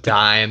 I was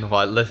dying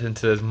while listening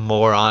to this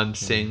moron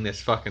sing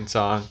this fucking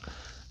song.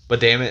 But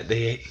damn it,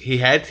 he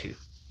had to.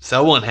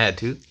 Someone had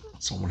to.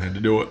 Someone had to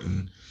do it,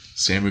 and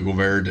Sammy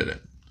Guevara did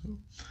it.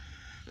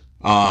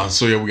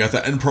 So yeah, we got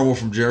the end promo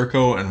from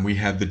Jericho, and we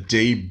had the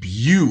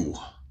debut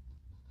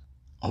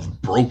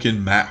of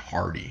Broken Matt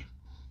Hardy.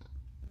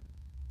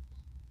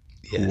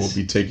 Yes. Who will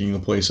be taking the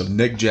place of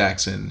Nick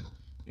Jackson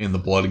in the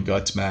Blood and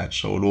Guts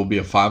match. So it will be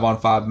a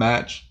 5-on-5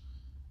 match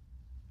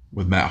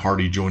with Matt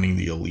Hardy joining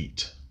the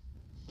Elite.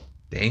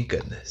 Thank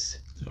goodness.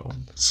 So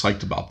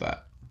psyched about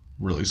that.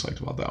 Really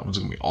psyched about that. It's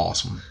gonna be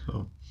awesome.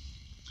 So.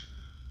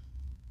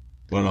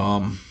 But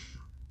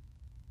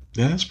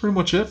yeah, that's pretty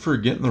much it for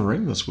Get in the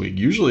Ring this week.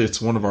 Usually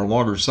it's one of our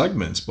longer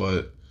segments,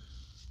 but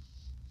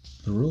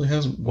there really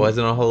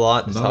wasn't a whole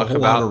lot to talk about. Not a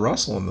whole lot of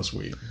wrestling this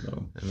week.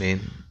 So. I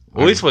mean,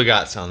 at least we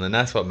got something.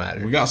 That's what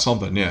matters. We got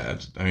something, yeah.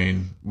 I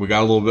mean, we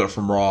got a little bit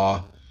from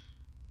Raw.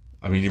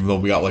 I mean, even though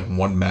we got like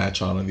one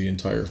match on in the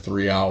entire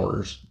 3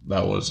 hours,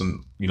 that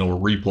wasn't, a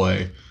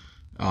replay.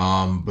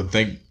 But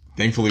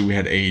thankfully we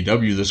had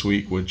AEW this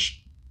week,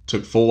 which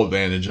took full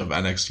advantage of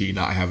NXT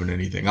not having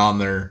anything on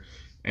there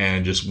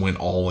and just went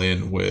all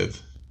in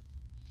with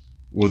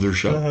their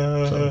show.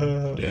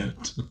 So, yeah.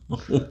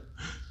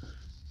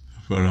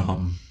 But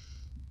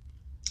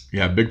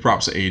yeah, big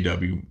props to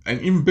AEW,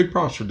 and even big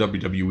props for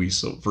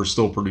WWE for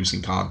still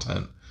producing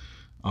content.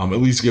 At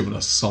least giving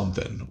us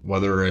something,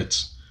 whether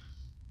it's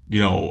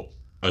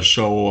a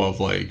show of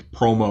like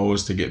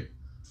promos to get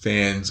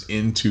fans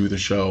into the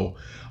show.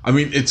 I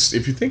mean,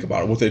 if you think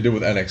about it, what they did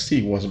with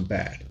NXT wasn't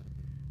bad. It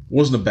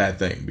wasn't a bad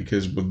thing,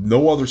 because with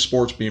no other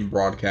sports being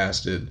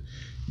broadcasted,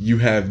 you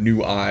have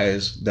new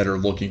eyes that are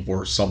looking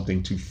for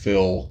something to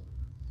fill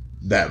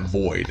that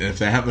void. And if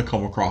they happen to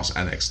come across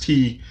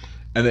NXT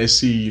and they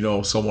see,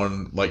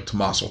 someone like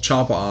Tommaso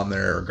Ciampa on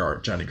there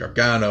or Johnny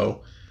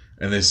Gargano,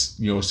 and they,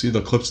 see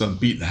the clips of them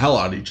beating the hell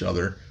out of each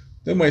other,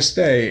 they might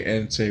stay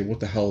and say, what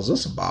the hell is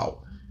this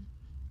about?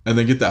 And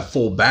then get that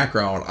full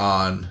background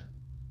on,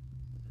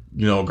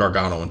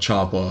 Gargano and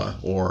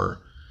Ciampa,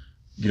 or,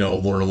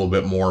 learn a little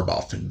bit more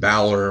about Finn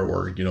Balor,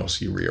 or,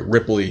 see Rhea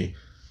Ripley,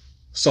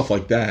 stuff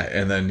like that.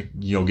 And then,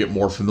 get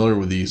more familiar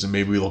with these, and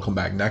maybe they'll come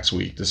back next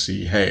week to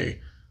see,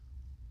 hey,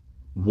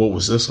 what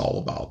was this all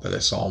about that I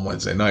saw on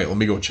Wednesday night? Let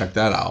me go check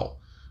that out.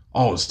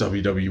 Oh, it's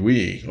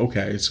WWE.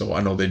 Okay, so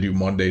I know they do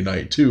Monday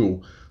night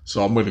too,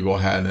 so I'm going to go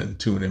ahead and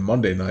tune in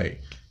Monday night.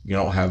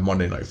 Have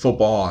Monday Night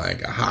Football, I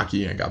got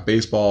hockey, I got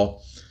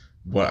baseball,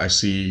 but I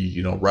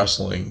see,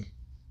 wrestling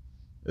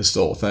is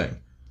still a thing.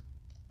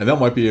 And that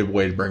might be a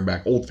way to bring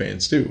back old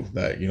fans too,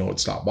 that, had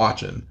stopped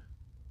watching.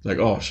 Like,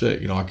 oh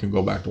shit, I can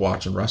go back to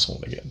watching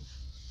wrestling again.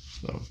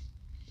 So,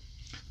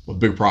 well,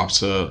 big props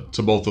to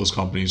both those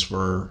companies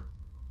for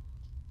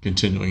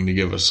continuing to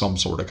give us some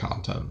sort of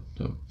content.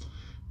 So,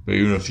 but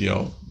even if,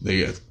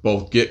 they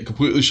both get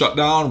completely shut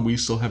down, we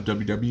still have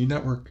WWE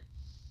Network.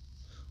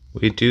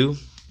 We do.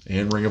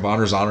 And Ring of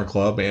Honor's Honor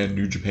Club and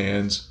New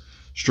Japan's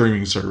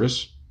streaming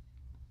service.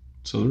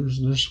 So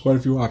there's quite a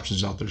few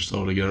options out there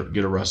still to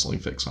get a wrestling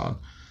fix on.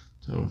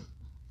 So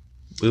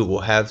we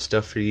will have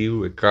stuff for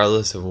you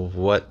regardless of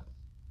what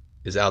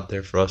is out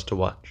there for us to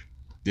watch.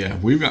 Yeah,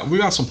 we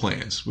got some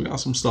plans. We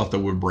got some stuff that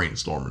we're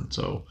brainstorming.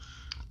 So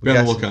we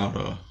got to look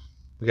out.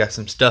 We got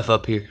some stuff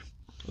up here.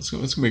 It's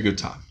gonna be a good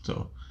time.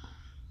 So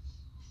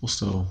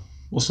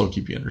we'll still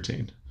keep you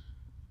entertained.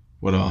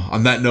 But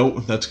on that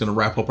note, that's going to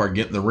wrap up our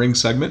Get in the Ring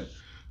segment.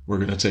 We're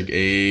going to take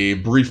a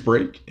brief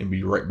break and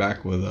be right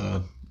back with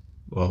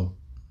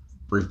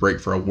brief break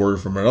for a word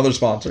from another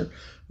sponsor.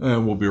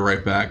 And we'll be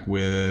right back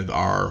with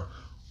our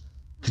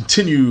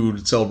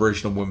continued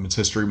celebration of Women's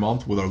History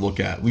Month with our look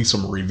at Lisa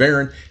Marie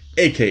Varon,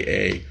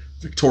 a.k.a.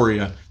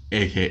 Victoria,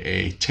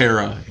 a.k.a.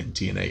 Tara in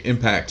TNA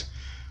Impact.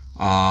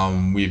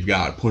 We've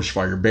got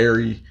Pushfire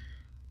Barry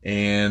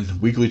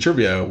and weekly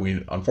trivia.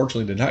 We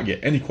unfortunately did not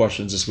get any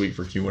questions this week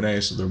for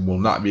Q&A, so there will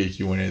not be a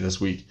Q&A this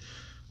week.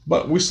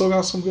 But we still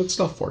got some good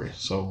stuff for you,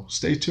 so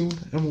stay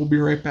tuned, and we'll be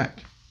right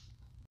back.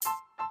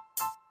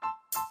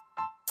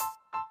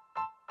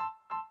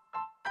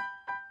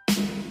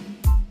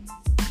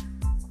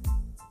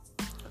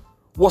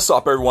 What's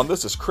up, everyone?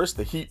 This is Chris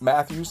the Heat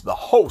Matthews, the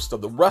host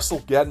of the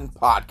Wrestlegeddon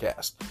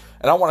podcast,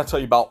 and I want to tell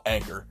you about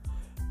Anchor.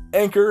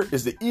 Anchor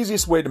is the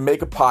easiest way to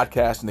make a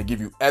podcast, and they give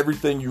you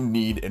everything you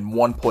need in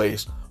one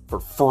place for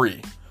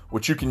free,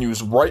 which you can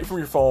use right from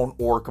your phone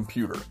or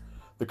computer.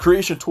 The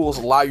creation tools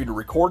allow you to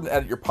record and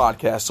edit your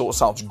podcast so it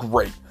sounds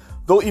great.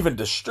 They'll even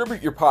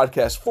distribute your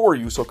podcast for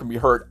you so it can be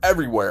heard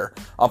everywhere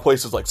on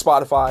places like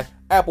Spotify,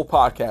 Apple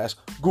Podcasts,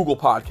 Google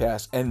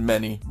Podcasts, and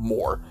many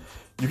more.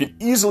 You can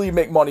easily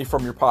make money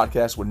from your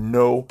podcast with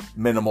no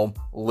minimum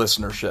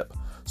listenership.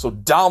 So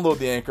download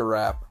the Anchor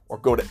app or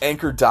go to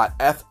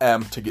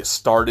anchor.fm to get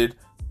started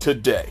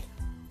today.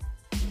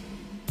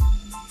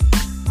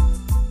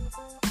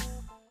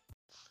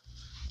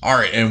 All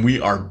right, and we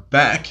are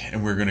back,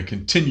 and we're going to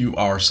continue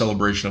our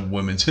celebration of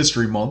Women's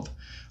History Month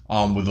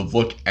with a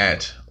look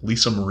at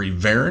Lisa Marie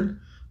Varon,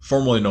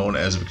 formerly known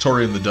as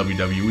Victoria in the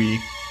WWE,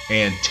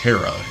 and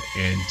Tara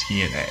in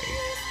TNA.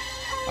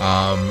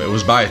 It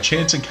was by a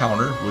chance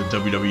encounter with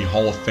WWE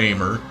Hall of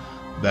Famer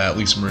that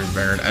Lisa Marie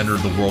Varon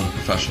entered the world of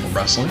professional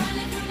wrestling.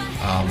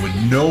 With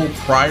no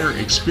prior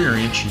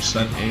experience, she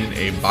sent in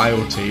a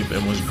bio tape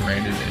and was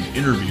granted an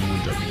interview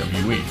with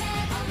WWE.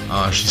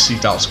 She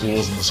seeked out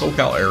schools in the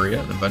SoCal area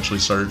and eventually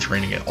started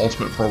training at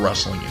Ultimate Pro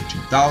Wrestling in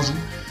 2000,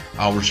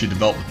 where she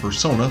developed the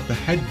persona, the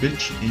head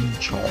bitch in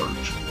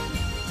charge.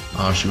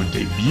 She would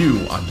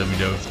debut on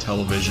WWF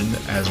television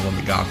as one of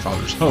the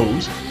Godfather's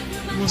hoes,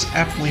 and was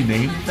aptly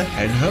named the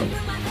Head Ho,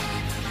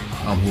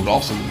 who would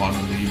also go on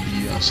to lead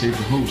the Save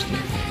the Hose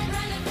campaign.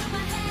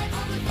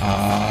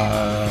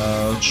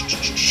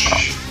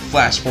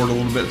 Fast forward a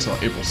little bit until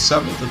April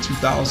 7th of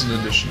 2000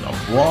 edition of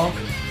Raw.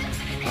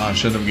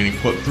 She ended up getting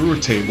put through a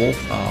table,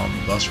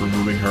 thus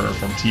removing her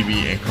from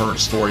TV and current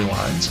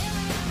storylines,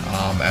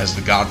 as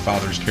the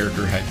Godfather's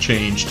character had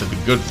changed to the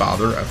Good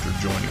Father after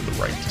joining the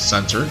Right to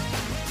Censor.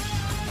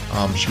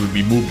 She would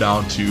be moved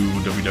down to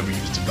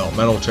WWE's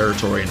developmental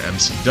territory in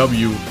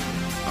MCW,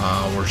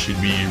 where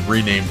she'd be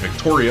renamed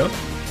Victoria.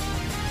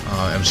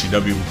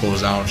 MCW would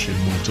close out, and she'd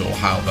move to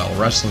Ohio Valley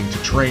Wrestling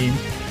to train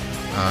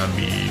and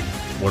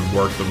would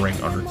work the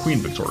ring under Queen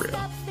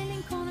Victoria.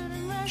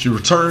 She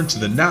returned to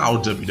the now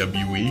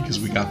WWE because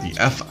we got the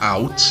F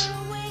Out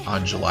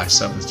on July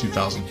 7th,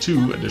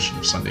 2002 edition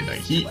of Sunday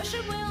Night Heat,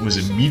 and was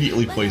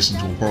immediately placed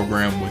into a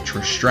program with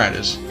Trish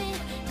Stratus,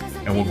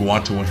 and will go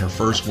on to win her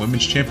first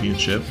women's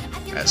championship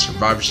at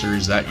Survivor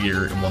Series that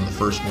year and won the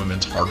first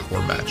women's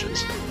hardcore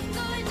matches.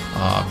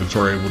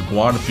 Victoria would go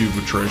on to feud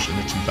with Trish in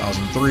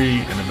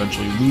 2003 and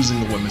eventually losing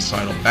the women's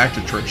title back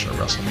to Trish at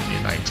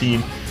WrestleMania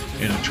 19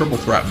 in a triple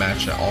threat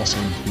match that also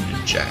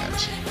included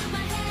Jazz.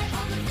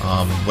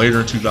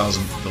 Later in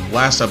 2000, the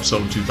last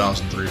episode of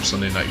 2003 of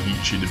Sunday Night Heat,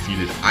 she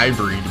defeated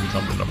Ivory to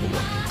become the number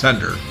one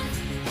contender.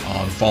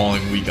 The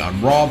following week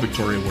on Raw,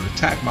 Victoria would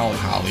attack Molly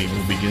Holly and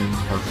will begin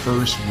her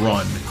first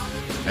run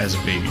as a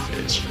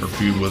babyface. Her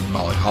feud with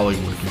Molly Holly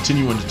would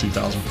continue into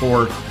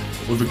 2004,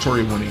 with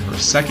Victoria winning her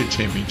second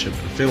championship in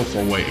a fatal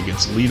four-way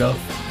against Lita,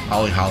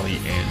 Molly Holly,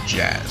 and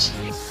Jazz.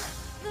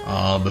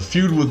 The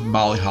feud with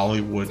Molly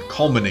Holly would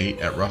culminate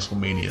at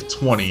WrestleMania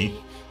 20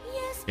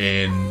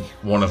 in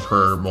one of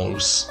her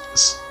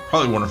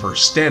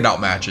standout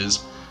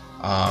matches,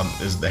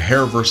 is the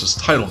hair versus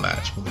title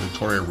match, with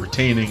Victoria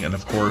retaining and,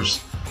 of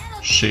course,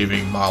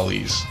 shaving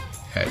Molly's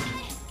head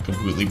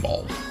completely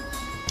bald.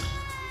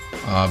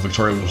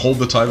 Victoria would hold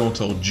the title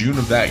until June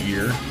of that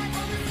year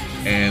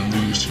and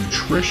lose to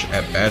Trish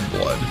at Bad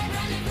Blood.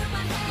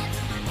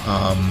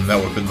 That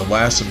would have been the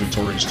last of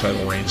Victoria's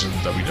title reigns in the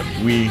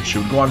WWE. She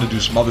would go on to do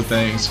some other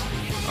things.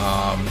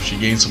 She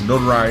gained some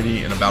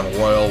notoriety in a battle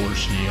royal where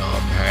she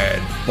had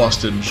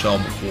busted Michelle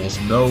McCool's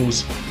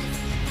nose.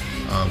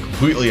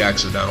 Completely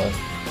accidental,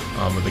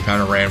 but they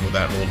kind of ran with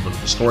that in a little bit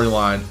of a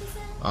storyline.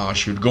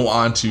 She would go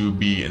on to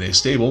be in a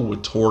stable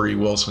with Tori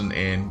Wilson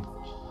and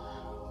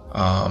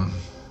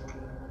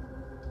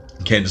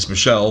Candice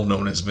Michelle,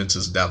 known as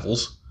Vince's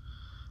Devils.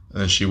 And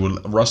then she would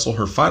wrestle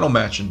her final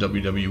match in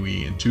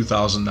WWE in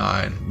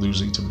 2009,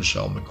 losing to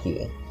Michelle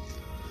McCool.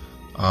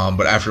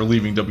 But after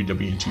leaving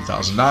WWE in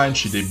 2009,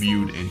 she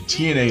debuted in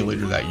TNA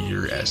later that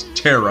year as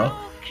Tara,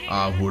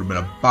 who had been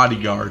a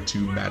bodyguard to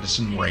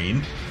Madison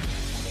Rayne.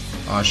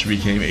 She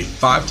became a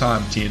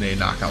 5-time TNA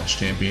Knockouts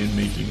champion,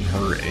 making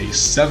her a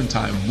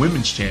 7-time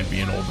women's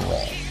champion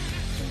overall.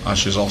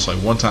 She was also a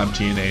 1-time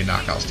TNA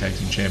Knockouts Tag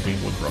Team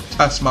champion with Brooke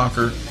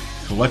Tessmacher,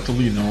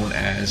 collectively known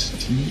as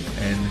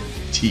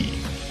TNT.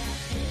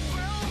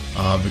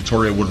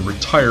 Victoria would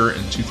retire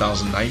in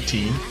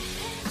 2019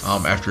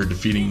 after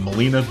defeating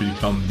Melina to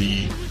become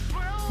the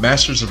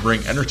Masters of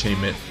Ring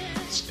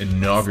Entertainment's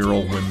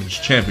inaugural women's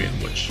champion,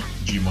 which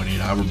G-Money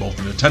and I were both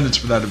in attendance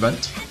for that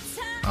event.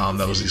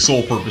 That was the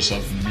sole purpose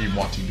of me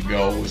wanting to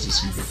go, was to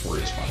see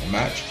Victoria's final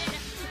match.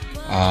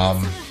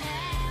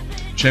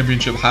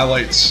 Championship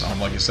highlights.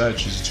 Like I said,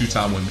 she's a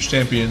 2-time women's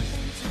champion,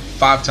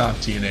 5-time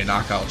TNA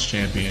Knockouts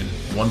champion,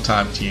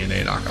 1-time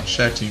TNA Knockouts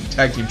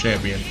tag team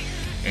champion,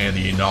 and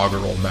the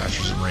inaugural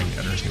Masters of Ring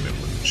Entertainment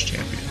Women's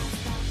champion.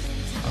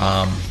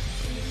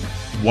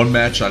 One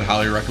match I'd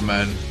highly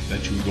recommend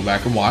that you would go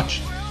back and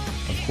watch,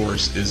 of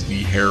course, is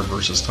the hair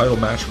versus title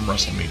match from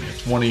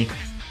WrestleMania 20,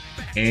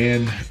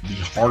 and the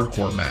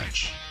hardcore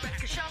match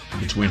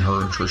between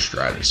her and Trish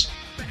Stratus.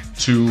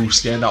 2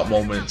 standout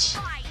moments.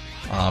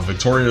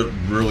 Victoria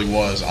really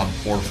was on the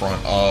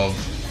forefront of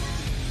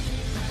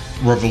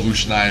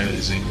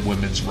revolutionizing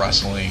women's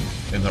wrestling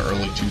in the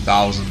early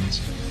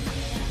 2000s.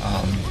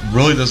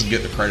 Really doesn't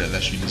get the credit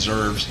that she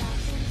deserves.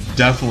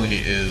 Definitely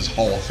is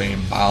Hall of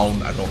Fame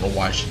bound. I don't know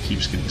why she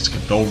keeps getting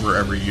skipped over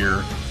every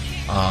year.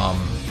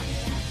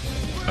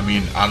 I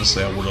mean,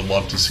 honestly, I would have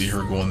loved to see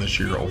her going this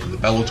year over the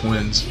Bella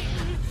Twins.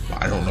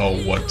 I don't know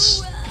what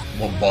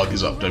bug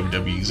is up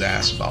WWE's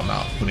ass about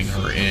not putting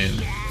her in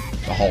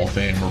the Hall of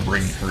Fame or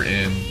bringing her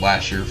in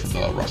last year for the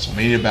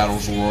WrestleMania Battle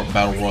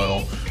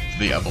Royal, for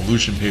the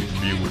Evolution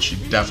pay-per-view, which she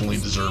definitely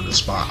deserved a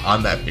spot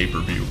on that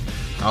pay-per-view.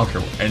 I don't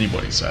care what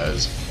anybody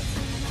says.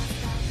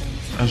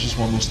 That's just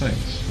one of those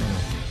things.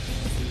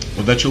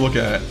 But that you look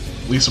at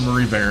Lisa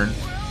Marie Varon,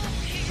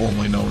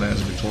 formerly known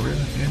as Victoria,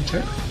 and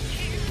Terry.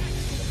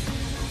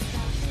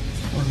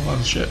 Learned a lot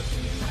of shit.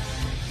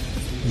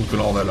 Looking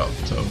all that up.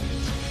 So,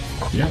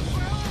 yeah.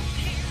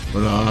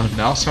 But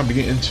now it's time to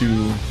get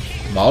into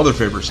my other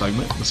favorite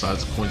segment,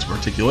 besides the points of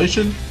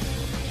articulation.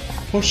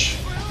 Push,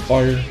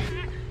 fire,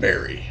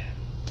 bury.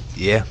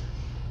 Yeah.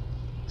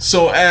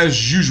 So,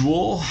 as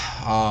usual,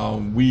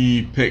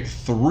 we pick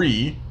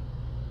three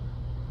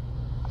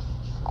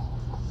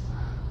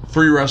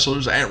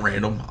wrestlers at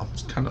random. I'm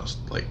kind of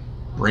like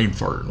brain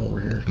farting over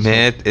here.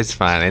 Man, it's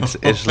fine.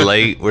 It's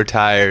late. We're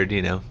tired,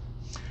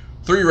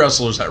 3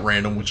 wrestlers at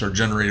random, which are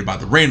generated by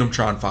the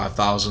Randomtron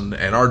 5000,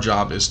 and our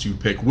job is to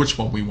pick which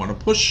one we want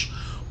to push,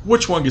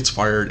 which one gets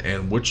fired,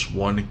 and which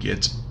one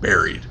gets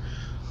buried.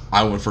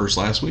 I went first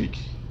last week.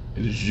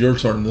 It is your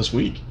turn this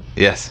week.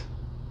 Yes.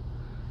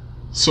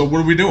 So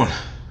what are we doing?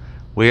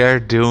 We are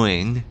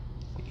doing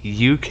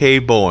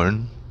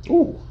UK-born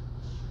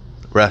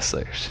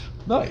wrestlers.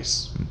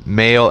 Nice.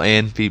 Male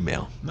and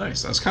female.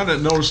 Nice. I was kind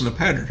of noticing a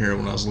pattern here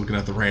when I was looking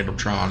at the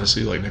Randomtron to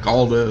see like Nick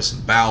Aldis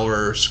and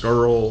Balor,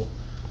 Skrull,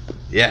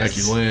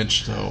 Becky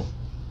Lynch. So,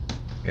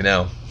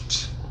 not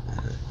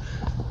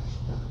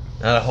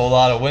a whole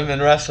lot of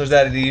women wrestlers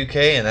out of the UK,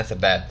 and that's a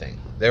bad thing.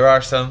 There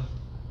are some.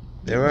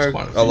 There are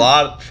a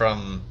lot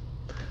from,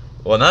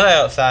 not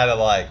outside of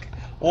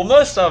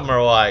most of them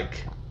are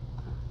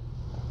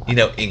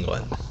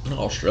England.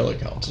 Australia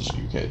counts as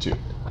UK too.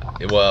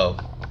 Well,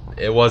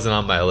 it wasn't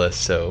on my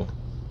list, so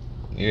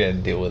you're going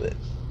to deal with it.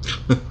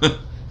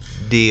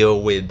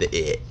 Deal with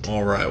it.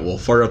 All right, well,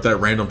 fire up that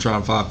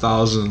Randomtron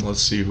 5000.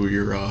 Let's see who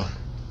your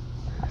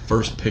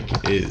first pick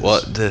is.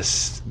 What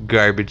this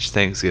garbage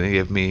thing's going to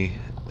give me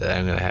that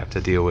I'm going to have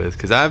to deal with,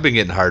 because I've been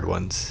getting hard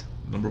ones.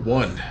 Number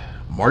 1,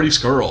 Marty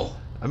Scurll.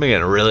 I've been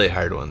getting really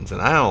hard ones,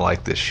 and I don't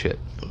like this shit.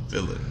 The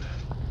Villain.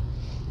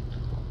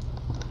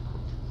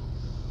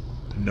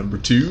 Number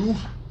 2,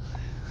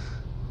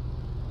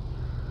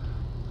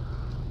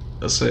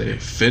 let's say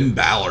Finn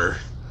Balor.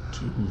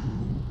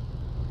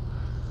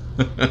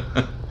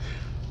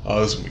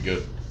 Oh, this is going to be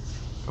good.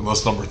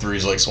 Unless number 3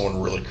 is like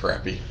someone really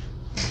crappy.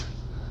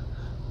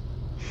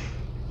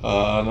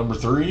 Number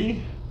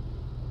 3.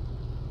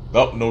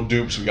 Oh, no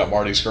dupes. We got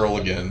Marty Scurll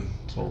again.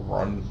 So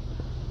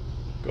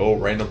go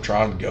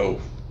Randomtron, go.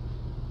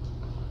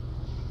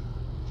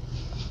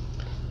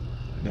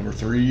 Number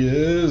 3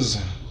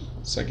 is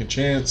second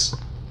chance,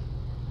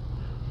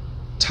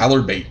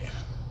 Tyler Bate.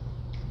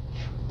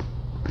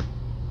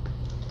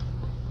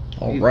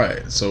 All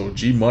right, so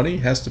G Money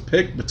has to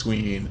pick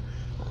between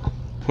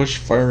push,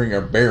 firing,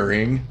 or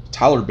burying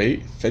Tyler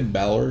Bate, Finn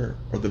Balor,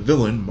 or the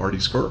villain Marty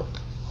Scurll.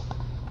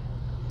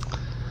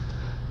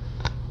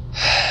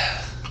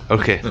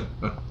 Okay.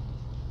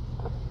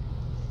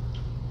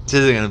 This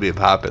isn't going to be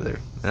popular,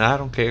 and I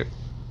don't care.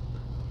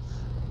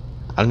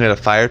 I'm going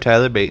to fire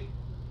Tyler Bate.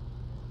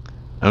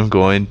 I'm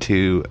going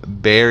to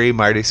bury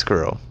Marty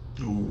Scurll.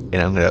 And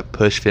I'm going to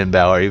push Finn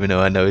Balor, even though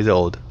I know he's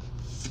old.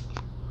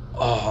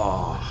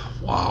 Oh,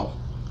 wow.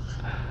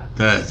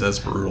 That's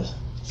brutal.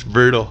 It's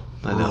brutal.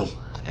 I know.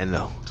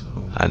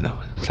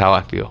 That's how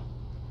I feel.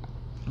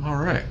 All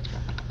right.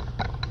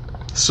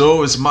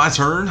 So it's my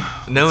turn.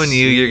 Knowing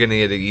you're going to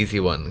get an easy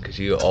one, because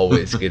you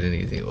always get an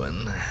easy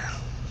one.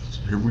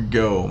 So here we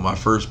go. My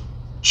first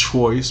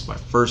choice, my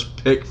first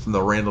pick from the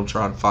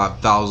Randomtron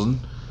 5000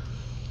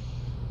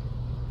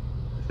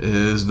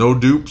 is no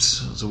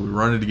dupes. So we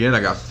run it again.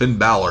 I got Finn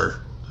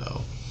Balor.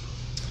 So.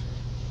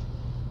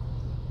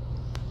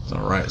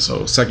 All right.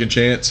 So second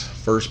chance,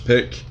 first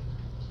pick,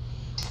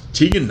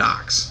 Tegan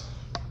Knox.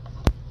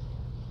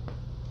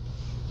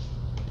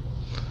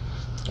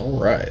 All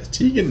right,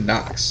 Tegan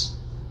Knox.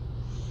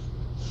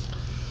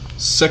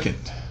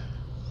 Second.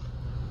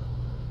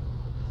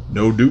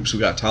 No dupes. We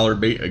got Tyler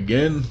Bate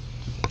again.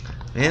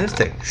 Man, this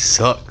thing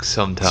sucks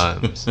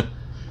sometimes.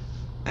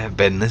 I haven't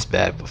been this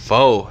bad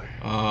before.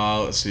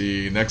 Let's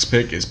see. Next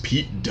pick is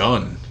Pete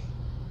Dunne.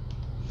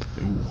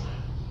 Ooh.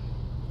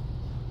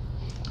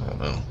 I don't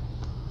know.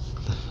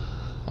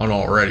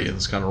 Already.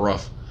 It's kind of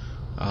rough.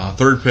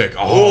 Third pick.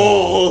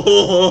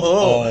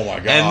 Oh my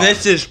god. And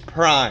this is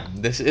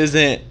prime. This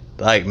isn't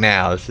like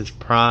now. This is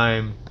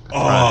prime.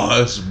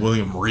 This is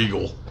William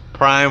Regal.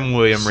 Prime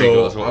William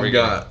Regal is what I've we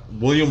got.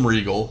 William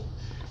Regal,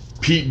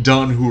 Pete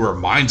Dunne, who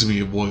reminds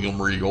me of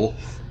William Regal,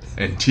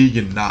 and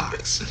Tegan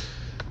Knox.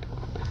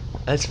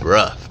 That's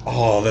rough.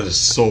 Oh, that is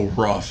so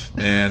rough,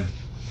 man.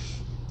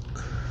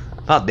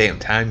 About damn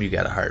time you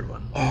got a hard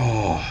one.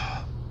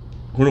 Oh,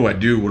 what do I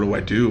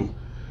do?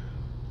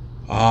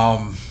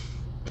 I'm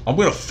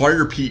gonna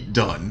fire Pete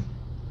Dunne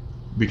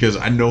because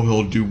I know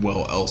he'll do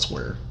well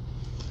elsewhere.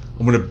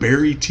 I'm gonna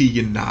bury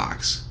Tegan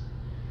Knox,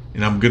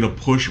 and I'm gonna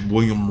push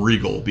William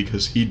Regal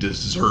because he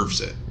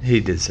deserves it. He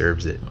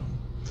deserves it.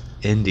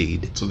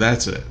 Indeed. So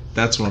that's it.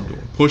 That's what I'm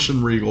doing.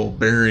 Pushing Regal,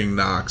 burying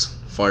Knox,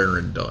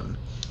 firing Dunne.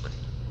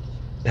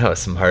 That was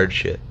some hard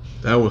shit.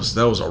 That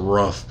was a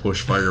rough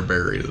push, fire,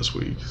 bury this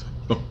week.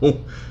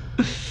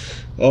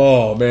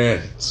 Oh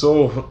man.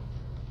 So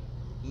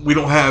we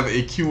don't have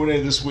a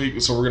Q&A this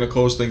week, so we're going to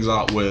close things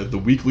out with the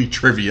weekly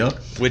trivia.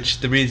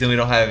 Which the reason we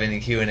don't have any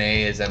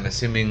Q&A is I'm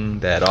assuming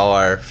that all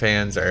our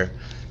fans are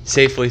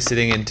safely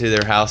sitting into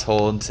their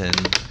households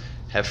and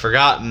have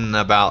forgotten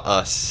about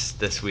us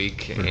this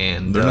week.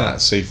 And they're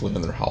not safely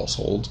in their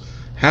households.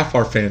 Half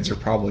our fans are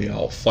probably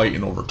out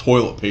fighting over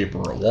toilet paper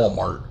at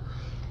Walmart.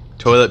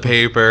 Toilet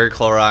paper,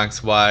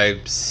 Clorox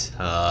wipes,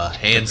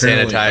 hand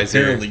sanitizer.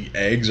 Apparently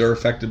eggs are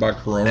affected by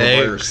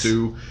coronavirus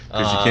too,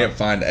 because you can't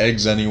find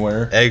eggs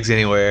anywhere.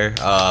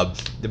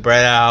 The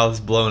bread aisle's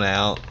blown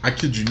out. I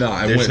kid you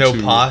not. There's no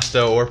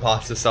pasta or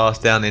pasta sauce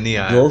down any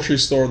aisle. The grocery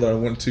store that I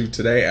went to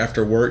today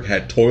after work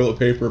had toilet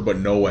paper but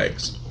no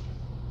eggs.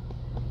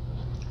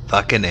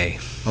 Fucking A.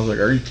 I was like,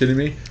 are you kidding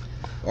me?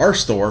 Our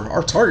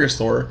Target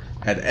store,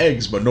 had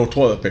eggs but no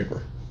toilet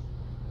paper.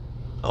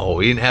 Oh,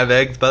 we didn't have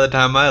eggs by the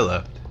time I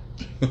left.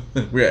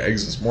 We had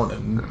eggs this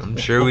morning. I'm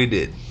sure we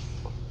did.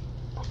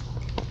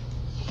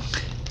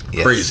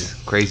 Yes,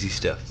 crazy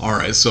stuff. All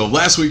right, so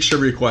last week's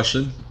trivia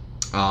question.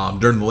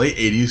 During the late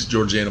 80s,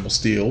 George Animal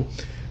Steel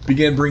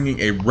began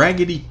bringing a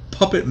raggedy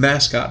puppet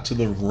mascot to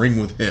the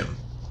ring with him.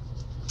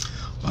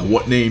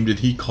 What name did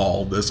he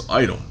call this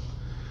item?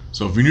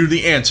 So if you knew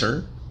the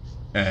answer,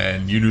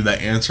 and you knew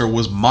that answer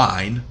was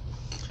mine,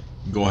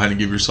 go ahead and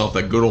give yourself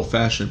that good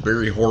old-fashioned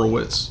Barry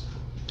Horowitz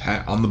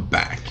pat on the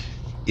back.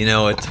 You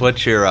know, it's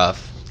what you're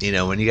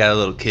when you got a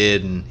little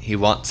kid and he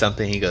wants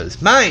something, he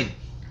goes, mine!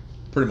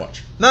 Pretty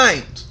much.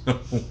 Mine!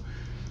 But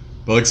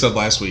like I said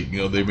last week,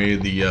 they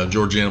made the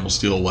George Animal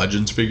Steel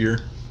Legends figure,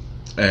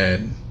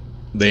 and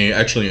they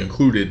actually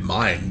included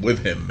mine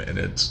with him, and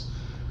it's...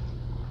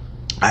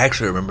 I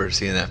actually remember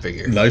seeing that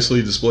figure.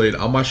 Nicely displayed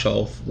on my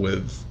shelf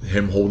with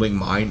him holding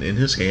mine in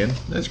his hand.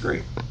 That's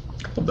great.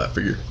 Love that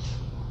figure.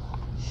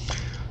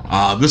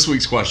 This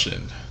week's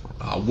question.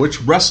 Which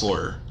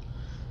wrestler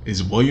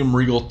is William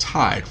Regal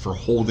tied for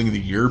holding the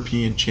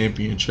European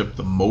Championship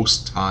the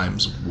most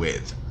times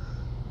with?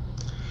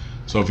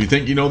 So if you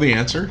think you know the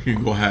answer, you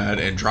can go ahead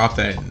and drop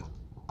that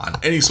on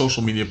any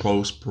social media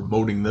post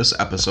promoting this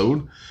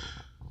episode.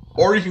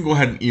 Or you can go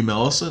ahead and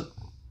email us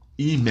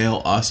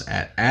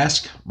at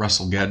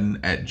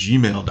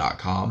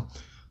askwrestlegeddon@gmail.com.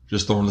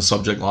 Just throw in the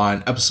subject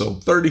line,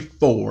 episode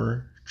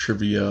 34,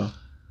 trivia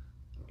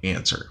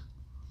answer.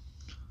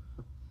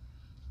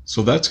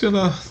 So that's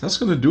gonna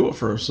do it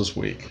for us this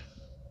week.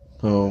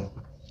 So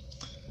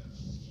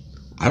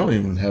I don't know if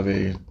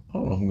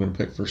I'm gonna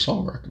pick for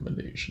song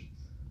recommendation.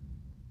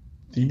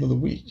 Theme of the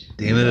week.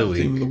 Theme of the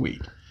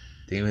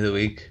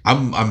week.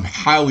 I'm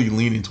highly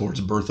leaning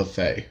towards Bertha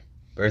Faye.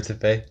 Bertha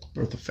Faye?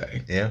 Bertha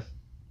Faye. Yeah.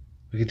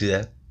 We could do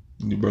that.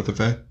 You do Bertha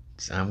Faye?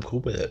 I'm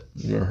cool with it.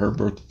 You ever heard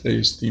Bertha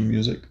Faye's theme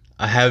music?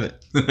 I haven't.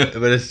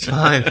 But it's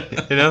fine.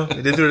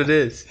 It is what it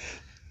is.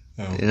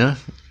 Oh.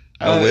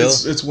 I will.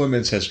 It's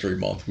Women's History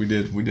Month. We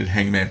did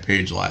Hangman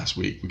Page last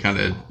week. We kind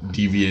of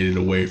deviated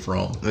away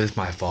from. It was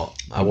my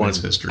fault. I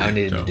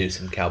needed to do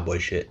some cowboy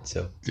shit,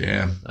 so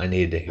yeah, I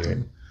needed to hear it.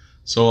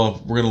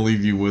 So we're gonna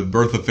leave you with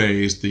Bertha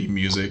Faye's theme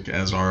music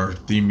as our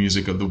theme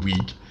music of the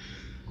week.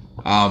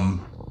 I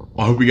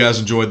hope you guys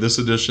enjoyed this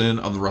edition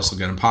of the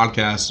WrestleGeddon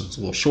podcast. It's a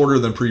little shorter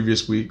than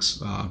previous weeks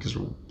because,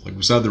 like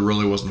we said, there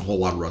really wasn't a whole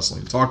lot of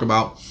wrestling to talk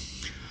about.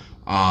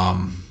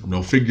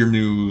 No figure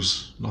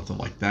news, nothing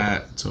like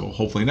that. So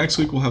hopefully next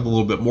week we'll have a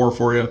little bit more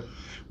for you.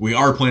 We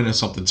are planning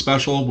something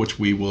special, which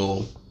we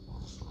will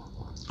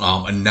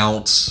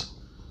announce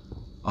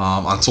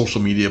on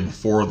social media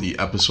before the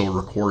episode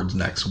records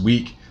next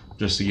week,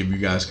 just to give you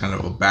guys kind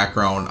of a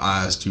background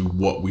as to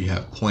what we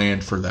have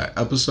planned for that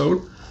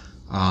episode.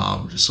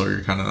 Just so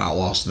you're kind of not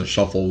lost in the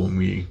shuffle when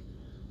we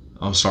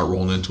start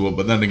rolling into it.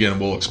 But then again,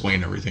 we'll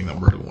explain everything that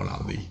we're doing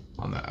on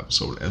that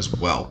episode as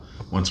well,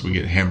 once we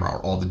get hammer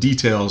out all the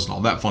details and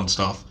all that fun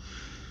stuff.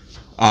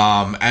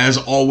 As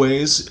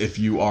always, if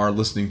you are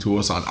listening to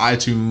us on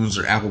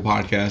iTunes or Apple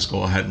Podcasts,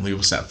 go ahead and leave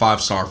us that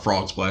 5-star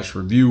Frog Splash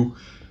review.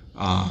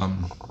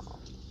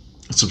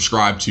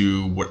 Subscribe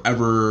to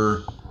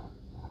whatever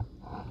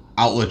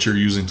outlet you're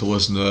using to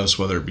listen to us,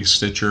 whether it be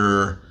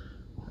Stitcher,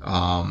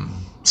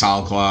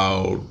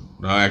 SoundCloud.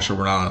 No, actually,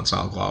 we're not on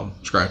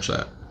SoundCloud. Scratch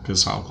that,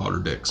 because SoundCloud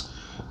are dicks.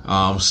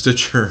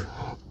 Stitcher,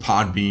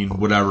 Podbean,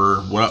 whatever,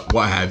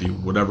 what have you,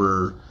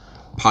 whatever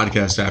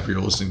podcast app you're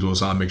listening to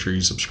us on, make sure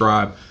you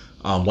subscribe.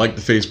 Like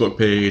the Facebook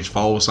page,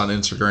 follow us on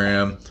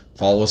Instagram,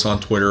 follow us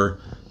on Twitter.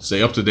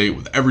 Stay up to date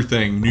with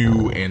everything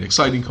new and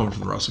exciting coming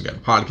from the Wrestling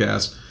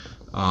podcast.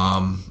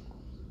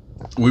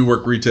 We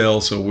work retail,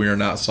 so we are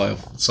not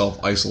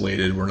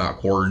self-isolated. We're not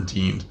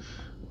quarantined.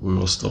 We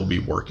will still be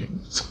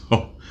working.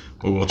 So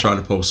we will try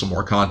to post some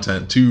more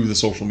content to the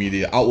social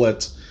media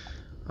outlets,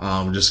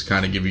 just to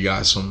kind of give you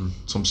guys some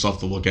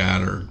stuff to look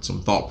at, or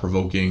some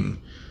thought-provoking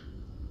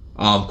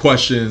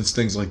questions,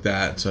 things like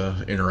that,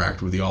 to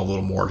interact with you all a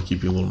little more, to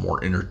keep you a little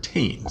more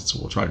entertained. So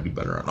we'll try to do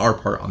better on our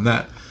part on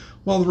that,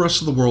 while the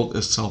rest of the world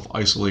is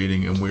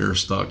self-isolating and we're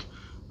stuck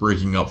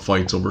breaking up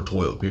fights over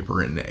toilet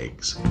paper and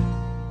eggs.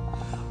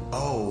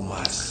 Oh,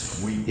 my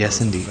sweet.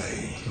 Yes, indeed.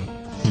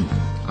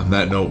 On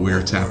that note, we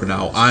are tapping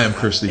out. I am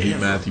Chris the Heat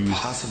Matthews.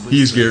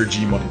 He's Garrett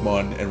G. Money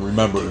Munn. And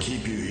remember,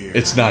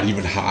 it's not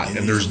even hot,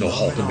 and there's no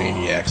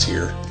Hulkamaniacs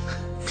here.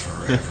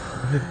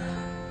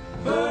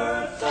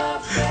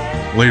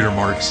 Later,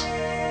 Marks.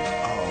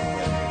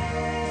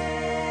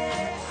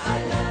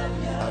 I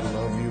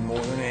love you more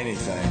than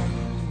anything.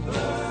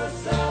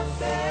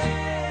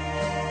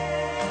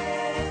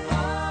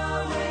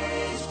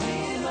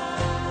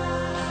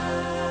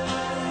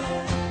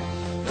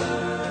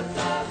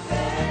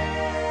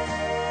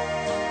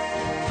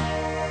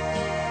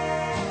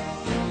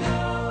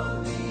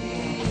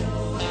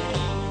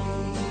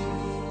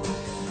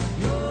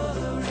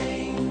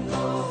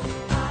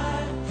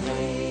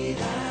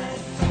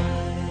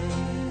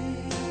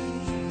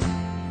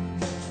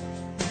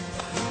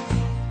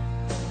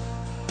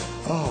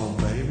 Oh,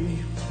 baby,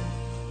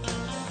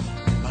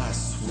 my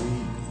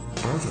sweet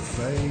Bertha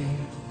Faye.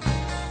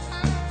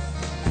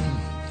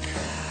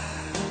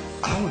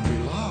 I would be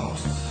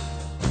lost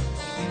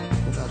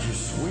without your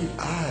sweet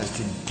eyes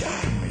to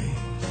guide me.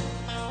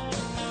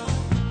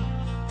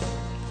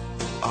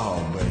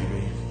 Oh, baby.